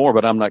there anymore,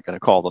 but I'm not going to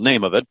call the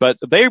name of it. But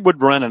they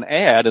would run an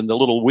ad in the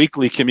little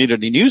weekly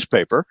community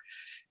newspaper.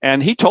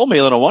 And he told me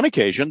that on one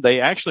occasion, they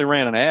actually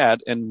ran an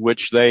ad in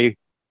which they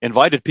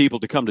invited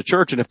people to come to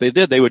church. And if they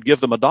did, they would give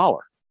them $1.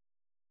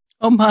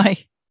 Oh, my.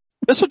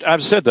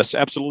 I've said that's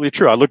absolutely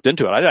true. I looked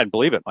into it. I didn't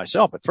believe it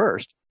myself at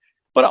first.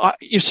 But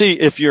you see,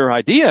 if your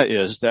idea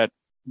is that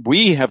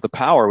we have the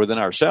power within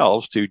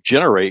ourselves to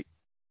generate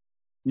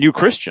new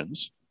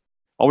Christians,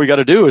 all we got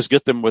to do is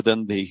get them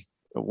within the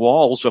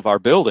walls of our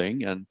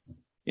building and,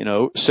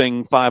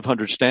 sing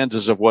 500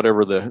 stanzas of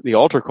whatever the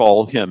altar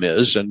call hymn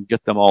is and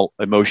get them all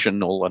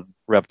emotional and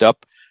revved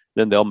up.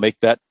 Then they'll make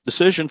that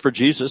decision for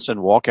Jesus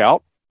and walk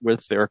out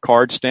with their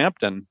card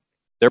stamped and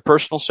their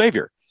personal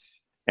savior.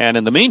 And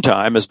in the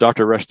meantime, as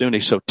Dr.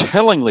 Rushdoony so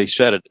tellingly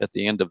said it at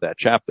the end of that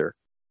chapter,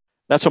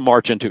 that's a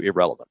march into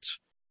irrelevance.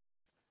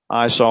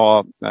 I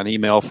saw an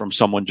email from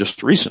someone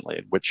just recently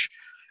in which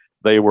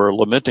they were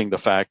lamenting the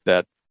fact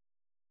that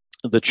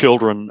the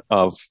children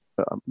of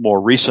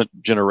more recent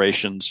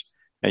generations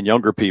and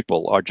younger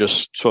people are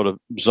just sort of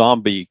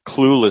zombie,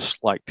 clueless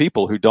like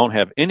people who don't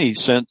have any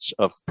sense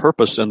of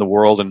purpose in the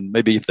world. And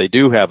maybe if they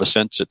do have a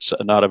sense, it's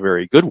not a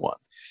very good one.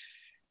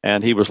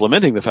 And he was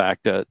lamenting the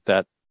fact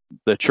that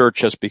the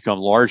church has become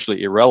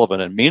largely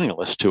irrelevant and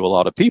meaningless to a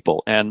lot of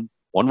people. And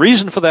one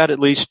reason for that, at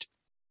least,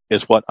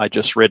 is what I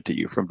just read to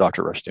you from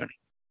Dr. Rushdoony.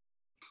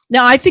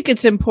 Now, I think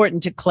it's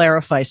important to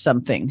clarify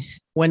something.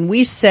 When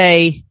we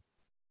say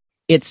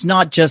it's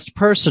not just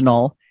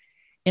personal,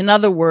 in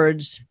other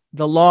words,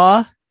 the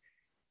law,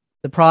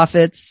 the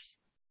prophets,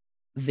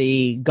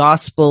 the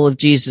gospel of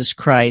Jesus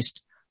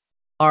Christ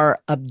are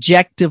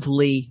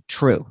objectively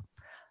true.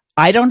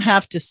 I don't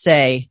have to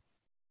say,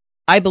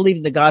 I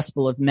believe the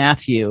gospel of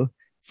Matthew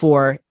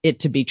for it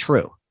to be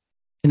true.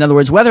 In other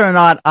words, whether or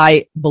not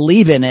I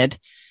believe in it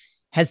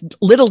has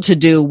little to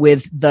do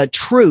with the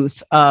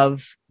truth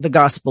of the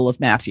gospel of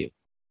Matthew.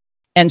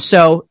 And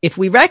so if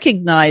we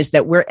recognize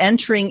that we're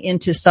entering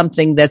into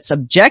something that's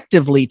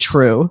objectively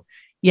true,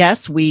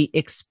 yes, we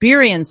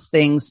experience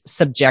things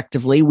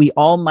subjectively. We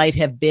all might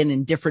have been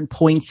in different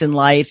points in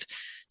life,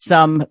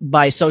 some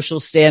by social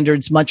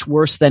standards much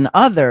worse than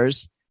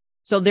others.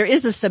 So there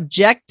is a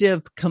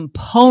subjective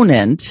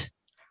component.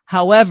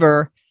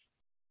 However,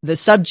 the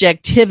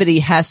subjectivity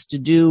has to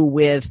do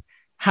with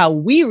how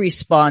we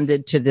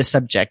responded to this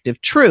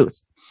objective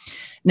truth.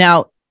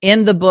 Now,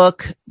 in the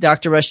book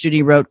Dr.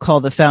 Rushdoony wrote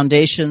called The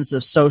Foundations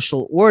of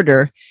Social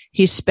Order,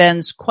 he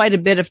spends quite a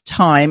bit of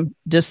time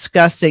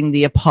discussing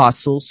the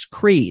Apostles'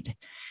 Creed.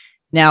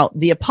 Now,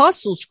 the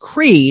Apostles'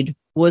 Creed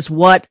was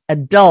what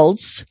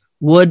adults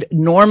would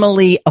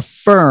normally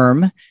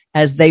affirm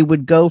as they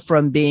would go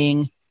from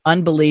being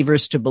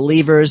unbelievers to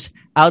believers,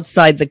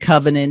 outside the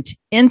covenant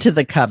into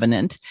the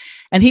covenant.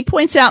 And he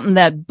points out in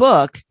that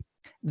book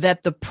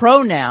that the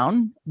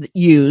pronoun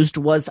used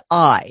was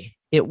I.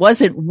 It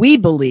wasn't we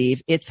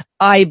believe, it's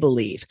I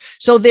believe.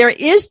 So there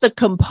is the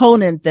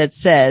component that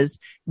says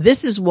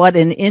this is what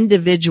an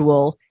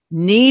individual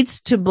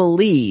needs to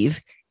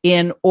believe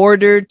in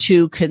order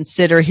to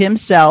consider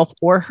himself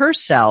or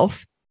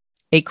herself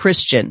a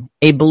Christian,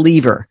 a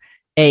believer,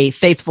 a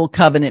faithful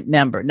covenant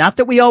member. Not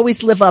that we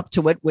always live up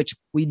to it, which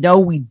we know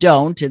we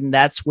don't, and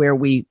that's where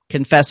we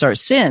confess our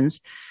sins.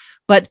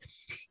 But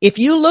if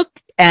you look,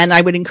 and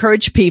I would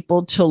encourage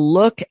people to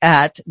look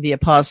at the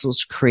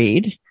Apostles'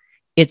 Creed,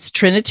 it's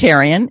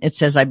Trinitarian. It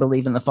says, I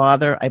believe in the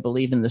Father, I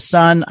believe in the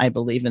Son, I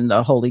believe in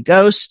the Holy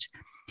Ghost.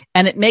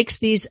 And it makes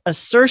these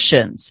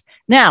assertions.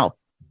 Now,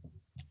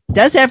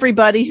 does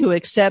everybody who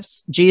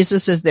accepts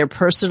Jesus as their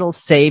personal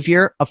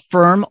savior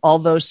affirm all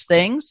those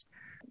things?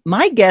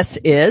 My guess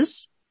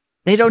is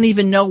they don't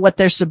even know what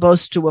they're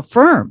supposed to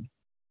affirm.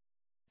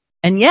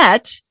 And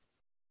yet,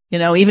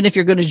 even if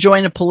you're going to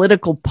join a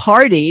political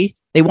party,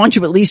 they want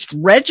you at least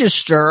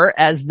register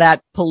as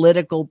that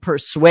political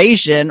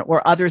persuasion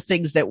or other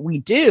things that we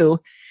do.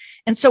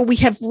 And so we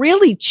have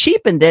really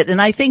cheapened it.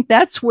 And I think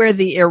that's where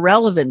the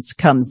irrelevance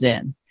comes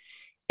in.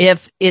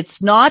 If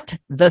it's not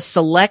the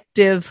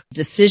selective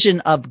decision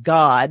of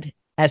God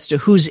as to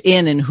who's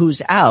in and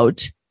who's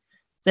out,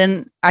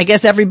 then I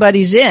guess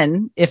everybody's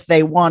in if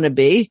they want to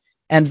be.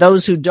 And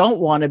those who don't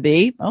want to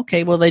be,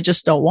 okay, well, they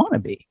just don't want to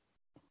be.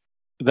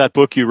 That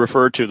book you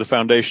referred to, The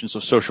Foundations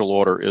of Social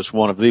Order, is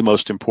one of the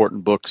most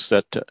important books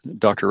that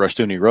Dr.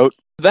 Rushdoony wrote.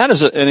 That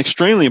is an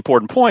extremely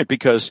important point,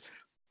 because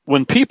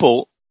when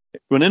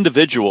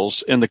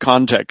individuals in the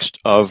context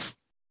of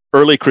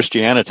early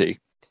Christianity,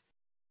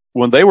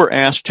 when they were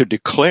asked to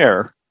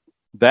declare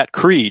that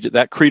creed,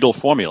 that creedal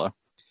formula,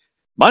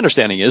 my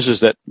understanding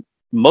is that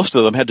most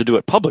of them had to do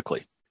it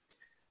publicly.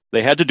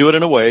 They had to do it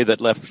in a way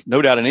that left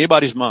no doubt in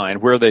anybody's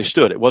mind where they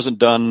stood. It wasn't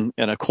done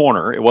in a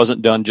corner. It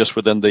wasn't done just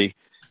within the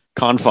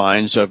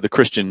confines of the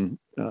Christian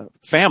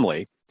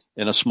family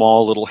in a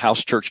small little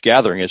house church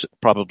gathering, as it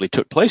probably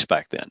took place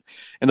back then.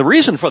 And the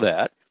reason for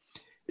that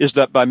is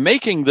that by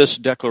making this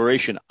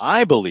declaration,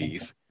 I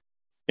believe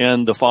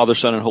in the Father,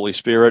 Son, and Holy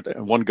Spirit,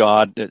 and one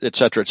God, et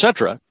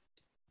cetera,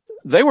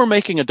 they were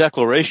making a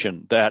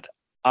declaration that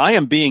I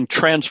am being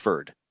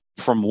transferred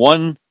from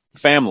one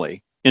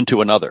family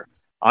into another.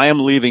 I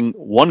am leaving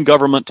one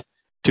government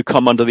to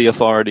come under the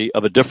authority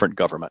of a different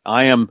government.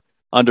 I am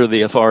under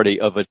the authority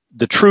of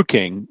the true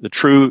king, the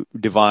true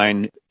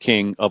divine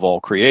king of all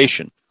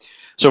creation.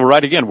 So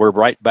we're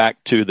right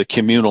back to the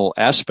communal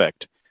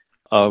aspect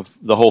of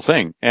the whole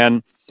thing.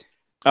 And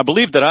I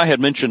believe that I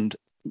had mentioned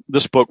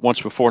this book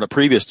once before in a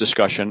previous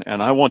discussion,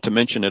 and I want to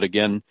mention it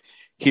again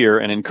here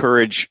and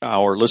encourage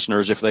our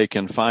listeners, if they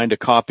can find a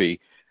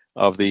copy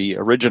of the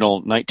original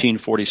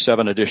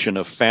 1947 edition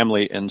of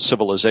Family and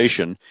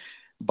Civilization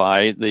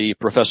by the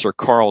Professor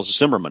Carl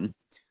Zimmerman,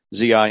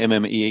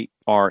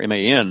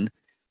 Zimmerman,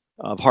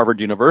 of Harvard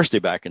University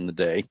back in the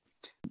day.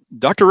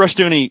 Dr.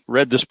 Rushdoony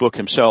read this book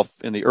himself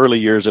in the early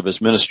years of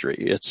his ministry.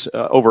 It's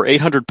over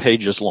 800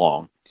 pages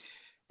long.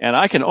 And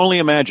I can only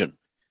imagine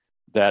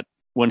that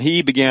when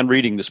he began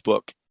reading this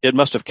book, it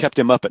must have kept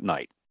him up at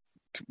night.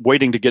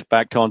 waiting to get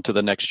back onto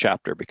the next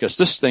chapter, because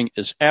this thing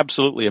is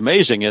absolutely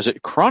amazing as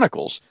it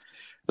chronicles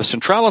the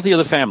centrality of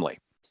the family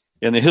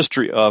in the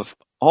history of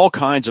all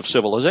kinds of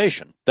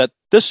civilization, that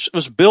this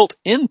was built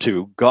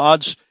into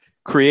God's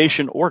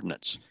creation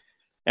ordinance.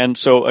 And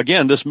so,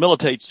 again, this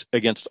militates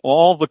against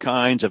all the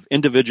kinds of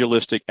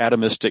individualistic,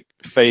 atomistic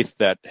faith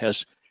that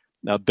has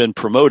been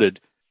promoted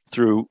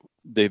through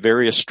the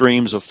various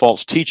streams of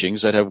false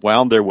teachings that have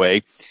wound their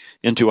way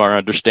into our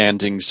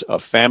understandings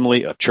of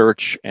family, of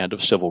church, and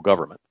of civil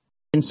government.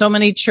 In so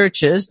many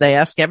churches, they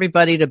ask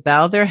everybody to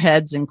bow their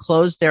heads and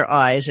close their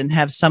eyes and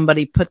have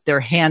somebody put their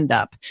hand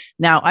up.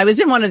 Now, I was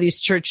in one of these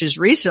churches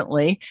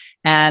recently,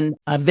 and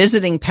a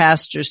visiting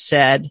pastor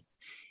said,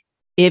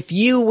 if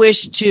you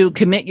wish to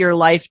commit your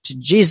life to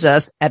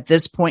Jesus at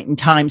this point in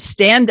time,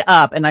 stand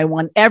up, and I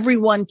want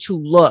everyone to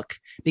look,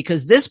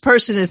 because this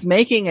person is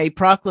making a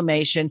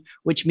proclamation,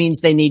 which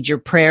means they need your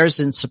prayers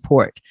and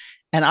support.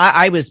 And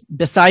I was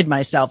beside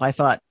myself. I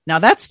thought, now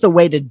that's the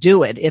way to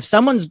do it. If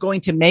someone's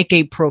going to make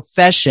a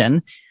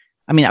profession,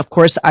 I mean, of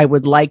course, I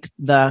would like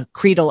the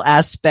creedal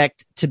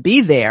aspect to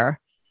be there,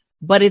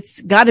 but it's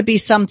got to be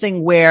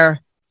something where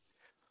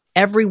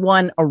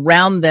everyone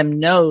around them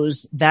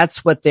knows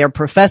that's what they're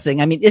professing.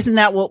 I mean, isn't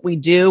that what we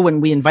do when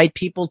we invite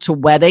people to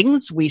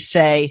weddings? We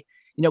say,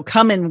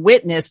 come and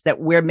witness that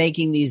we're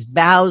making these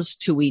vows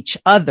to each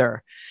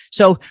other.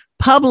 So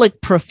public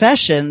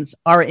professions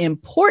are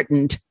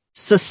important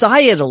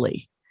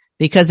societally,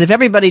 because if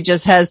everybody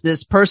just has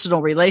this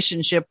personal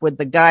relationship with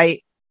the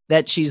guy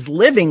that she's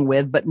living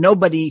with, but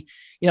nobody,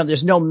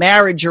 there's no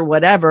marriage or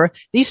whatever,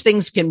 these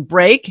things can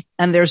break,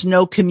 and there's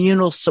no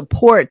communal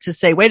support to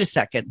say, wait a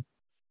second,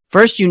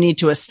 first you need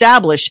to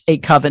establish a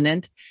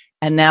covenant,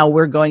 and now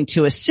we're going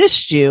to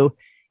assist you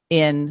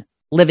in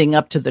living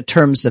up to the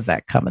terms of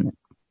that covenant.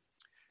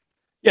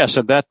 Yes,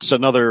 and that's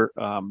another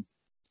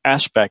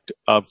aspect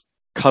of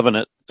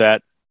covenant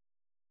that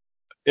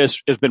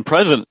has been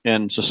present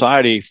in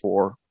society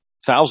for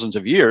thousands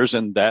of years,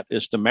 and that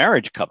is the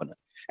marriage covenant.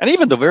 And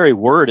even the very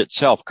word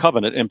itself,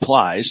 covenant,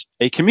 implies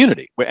a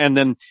community. And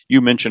then you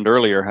mentioned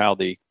earlier how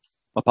the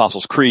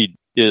Apostles' Creed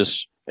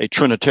is a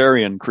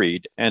Trinitarian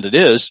creed, and it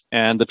is,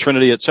 and the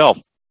Trinity itself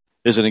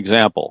is an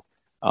example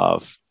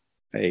of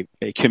a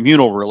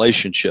communal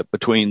relationship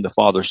between the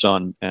Father,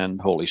 Son, and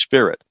Holy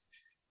Spirit.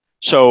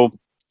 So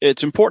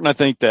it's important, I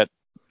think, that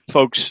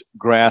folks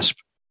grasp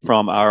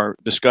from our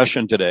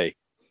discussion today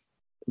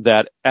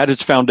that at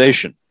its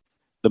foundation,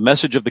 the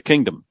message of the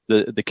kingdom,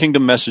 the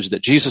kingdom message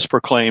that Jesus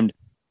proclaimed,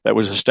 that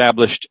was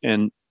established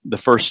in the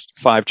first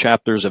 5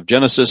 chapters of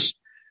Genesis,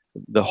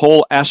 the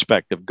whole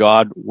aspect of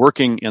God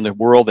working in the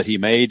world that he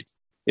made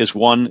is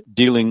one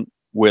dealing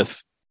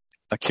with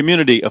a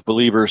community of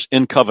believers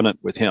in covenant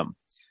with him,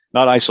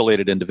 not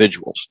isolated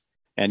individuals.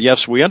 And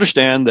yes, we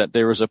understand that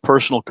there is a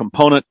personal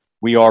component.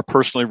 We are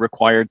personally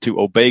required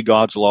to obey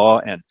God's law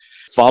and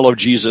follow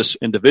Jesus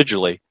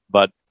individually,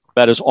 but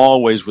that is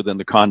always within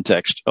the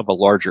context of a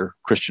larger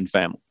Christian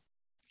family.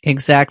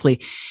 Exactly.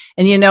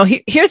 And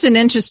here's an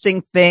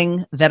interesting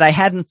thing that I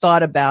hadn't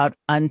thought about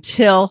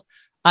until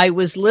I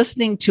was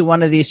listening to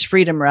one of these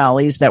freedom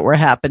rallies that were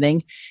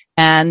happening,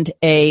 and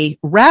a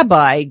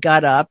rabbi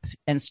got up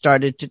and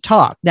started to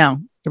talk.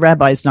 Now, the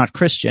rabbi is not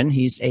Christian.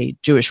 He's a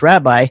Jewish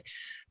rabbi,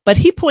 but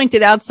he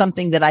pointed out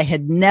something that I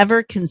had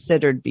never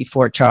considered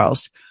before,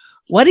 Charles.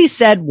 What he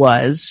said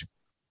was,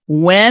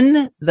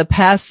 when the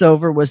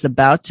Passover was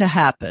about to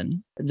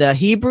happen, the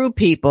Hebrew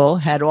people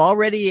had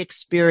already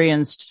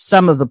experienced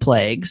some of the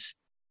plagues,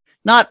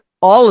 not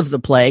all of the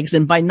plagues.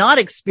 And by not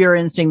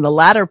experiencing the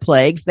latter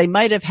plagues, they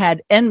might have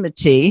had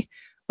enmity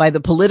by the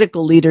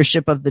political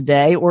leadership of the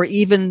day, or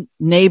even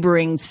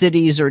neighboring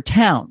cities or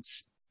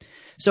towns.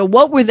 So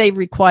what were they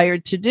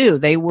required to do?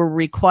 They were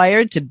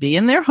required to be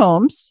in their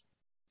homes,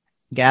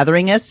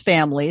 gathering as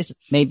families,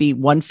 maybe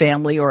one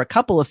family or a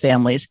couple of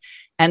families,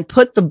 and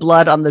put the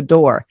blood on the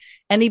door.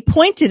 And he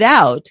pointed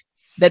out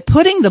that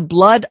putting the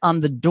blood on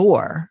the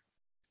door,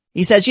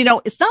 he says,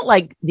 it's not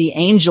like the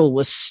angel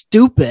was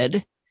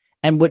stupid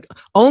and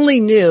only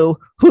knew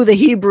who the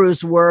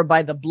Hebrews were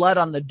by the blood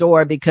on the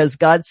door because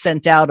God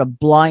sent out a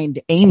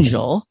blind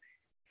angel.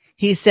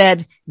 He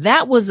said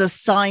that was a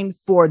sign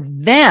for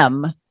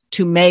them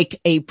to make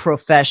a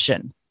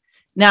profession.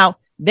 Now,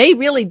 they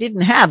really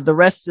didn't have the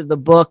rest of the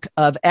book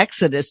of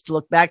Exodus to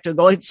look back to and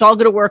go, it's all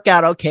going to work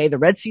out okay. The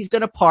Red Sea's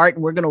going to part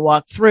and we're going to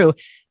walk through.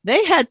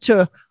 They had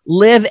to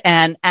live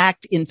and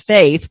act in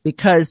faith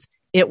because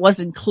it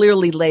wasn't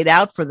clearly laid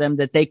out for them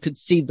that they could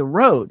see the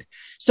road.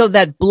 So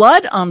that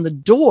blood on the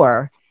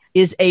door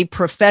is a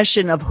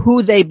profession of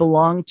who they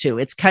belong to.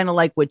 It's kind of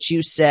like what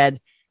you said.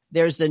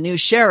 There's a new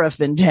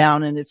sheriff in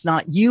town and it's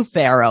not you,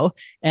 Pharaoh,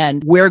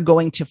 and we're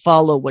going to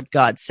follow what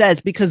God says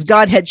because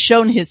God had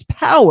shown his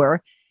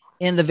power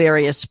in the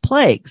various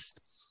plagues.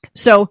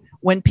 So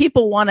when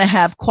people want to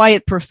have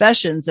quiet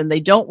professions and they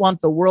don't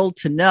want the world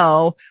to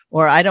know,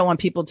 or I don't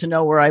want people to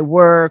know where I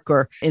work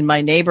or in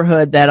my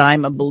neighborhood that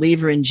I'm a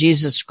believer in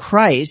Jesus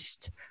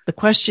Christ, the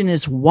question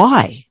is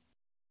why?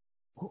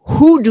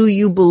 who do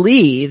you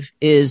believe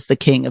is the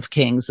King of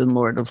Kings and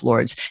Lord of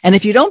Lords? And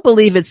if you don't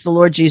believe it's the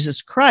Lord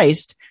Jesus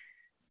Christ,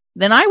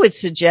 then I would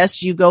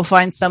suggest you go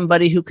find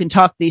somebody who can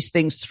talk these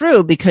things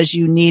through, because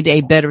you need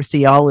a better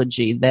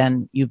theology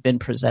than you've been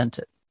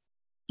presented.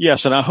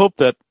 Yes, and I hope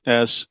that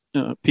as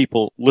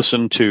people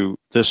listen to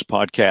this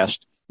podcast,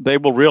 they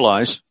will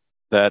realize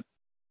that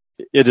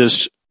it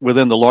is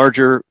within the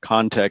larger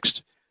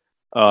context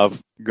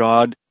of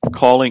God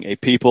calling a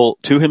people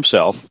to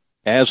himself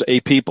as a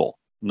people,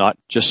 not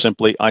just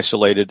simply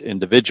isolated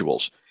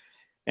individuals.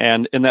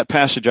 And in that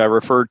passage I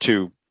referred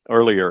to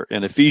earlier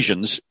in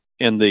Ephesians,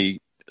 in the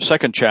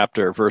 2nd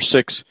chapter, verse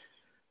 6,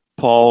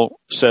 Paul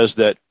says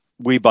that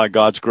we, by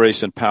God's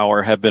grace and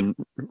power, have been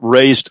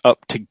raised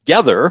up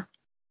together,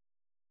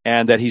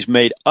 and that he's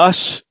made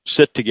us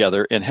sit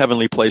together in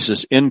heavenly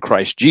places in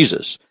Christ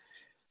Jesus.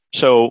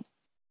 So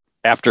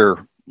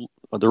after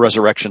the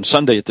resurrection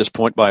Sunday at this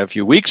point by a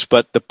few weeks,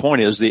 but the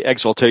point is the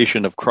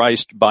exaltation of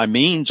Christ by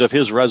means of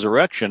his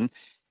resurrection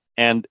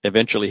and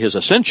eventually his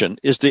ascension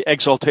is the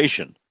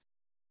exaltation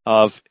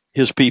of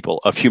his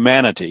people, of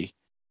humanity,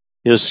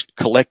 his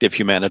collective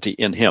humanity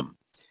in him.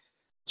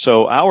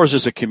 So ours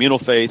is a communal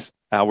faith.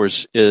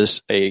 Ours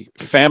is a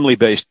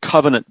family-based,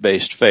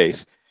 covenant-based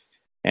faith.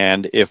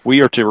 And if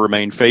we are to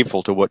remain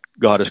faithful to what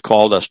God has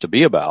called us to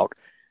be about,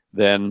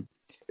 then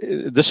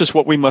this is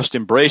what we must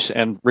embrace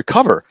and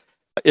recover.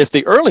 If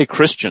the early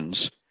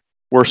Christians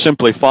were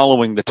simply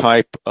following the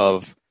type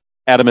of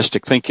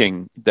atomistic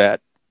thinking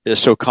that is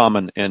so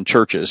common in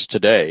churches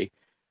today,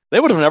 they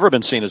would have never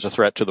been seen as a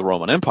threat to the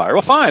Roman Empire.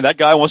 Well, fine, that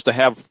guy wants to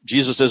have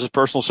Jesus as his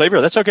personal savior.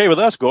 That's okay with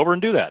us. Go over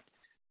and do that.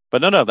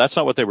 But no, that's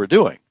not what they were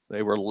doing.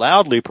 They were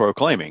loudly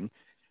proclaiming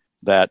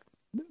that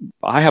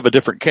I have a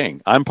different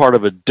king. I'm part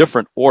of a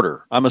different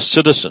order. I'm a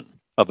citizen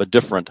of a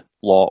different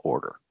law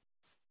order.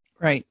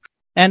 Right.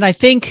 And I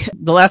think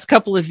the last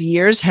couple of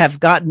years have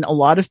gotten a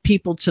lot of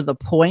people to the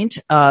point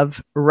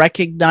of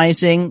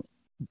recognizing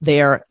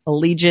their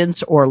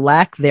allegiance or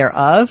lack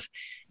thereof.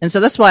 And so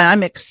that's why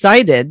I'm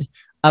excited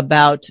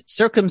about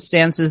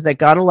circumstances that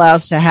God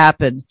allows to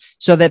happen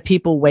so that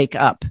people wake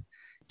up.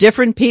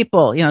 Different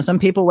people, some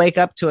people wake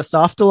up to a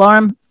soft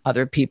alarm.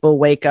 Other people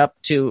wake up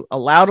to a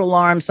loud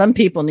alarm. Some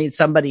people need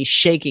somebody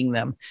shaking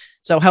them.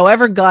 So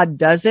however God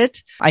does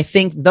it, I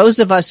think those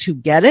of us who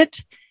get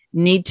it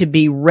need to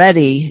be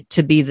ready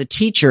to be the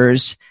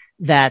teachers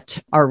that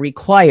are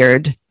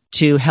required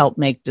to help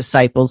make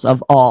disciples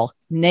of all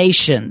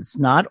nations,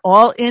 not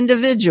all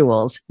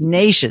individuals,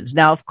 nations.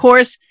 Now, of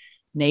course,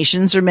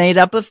 nations are made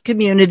up of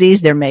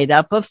communities, they're made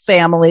up of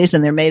families,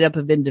 and they're made up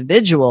of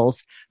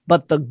individuals.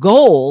 But the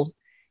goal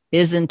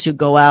isn't to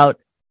go out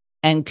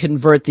and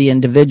convert the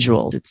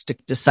individuals. It's to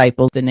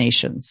disciple the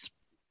nations.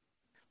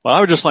 Well, I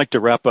would just like to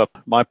wrap up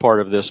my part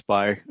of this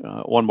by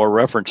one more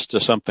reference to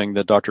something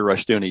that Dr.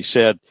 Rushdoony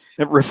said,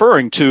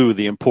 referring to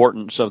the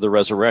importance of the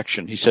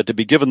resurrection. He said, to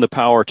be given the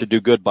power to do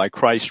good by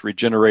Christ's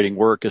regenerating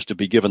work is to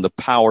be given the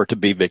power to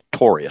be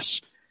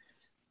victorious,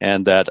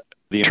 and that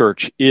the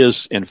church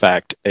is, in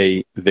fact,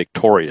 a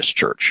victorious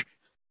church.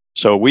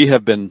 So we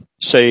have been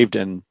saved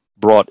and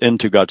brought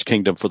into God's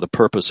kingdom for the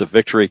purpose of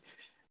victory,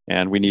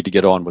 and we need to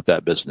get on with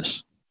that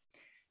business.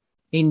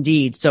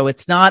 Indeed. So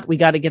it's not we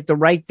got to get the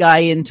right guy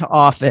into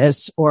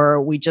office,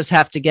 or we just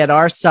have to get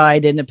our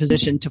side in a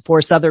position to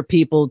force other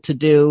people to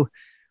do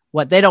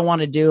what they don't want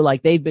to do,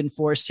 like they've been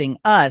forcing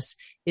us,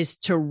 is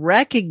to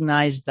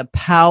recognize the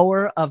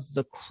power of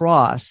the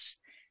cross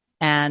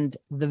and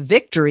the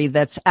victory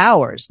that's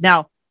ours.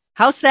 Now,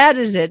 how sad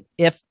is it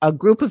if a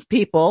group of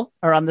people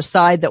are on the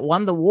side that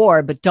won the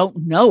war but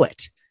don't know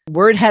it?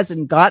 Word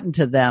hasn't gotten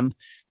to them.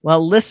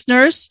 Well,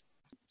 listeners,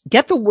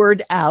 get the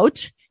word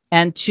out.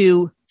 And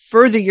to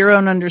further your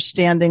own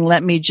understanding,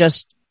 let me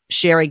just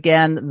share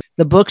again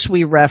the books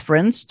we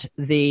referenced: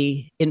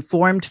 The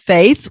Informed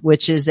Faith,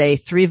 which is a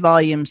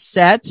 3-volume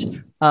set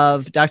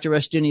of Dr.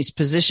 Rushdoony's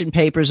position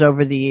papers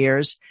over the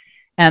years,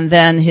 and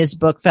then his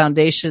book,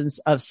 Foundations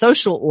of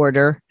Social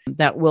Order,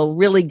 that will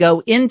really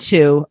go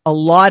into a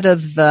lot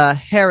of the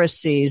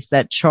heresies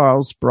that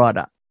Charles brought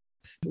up.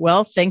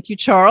 Well, thank you,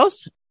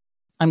 Charles.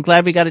 I'm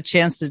glad we got a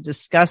chance to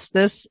discuss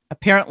this.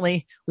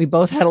 Apparently, we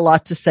both had a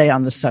lot to say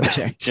on the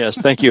subject. Yes,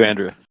 thank you,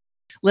 Andrea.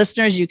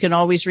 Listeners, you can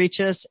always reach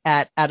us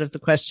at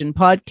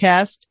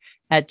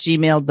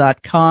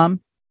outofthequestionpodcast@gmail.com,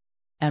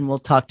 and we'll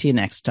talk to you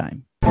next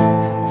time.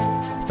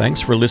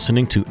 Thanks for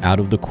listening to Out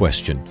of the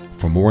Question.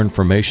 For more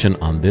information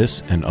on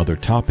this and other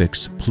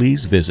topics,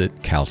 please visit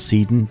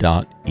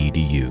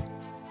chalcedon.edu.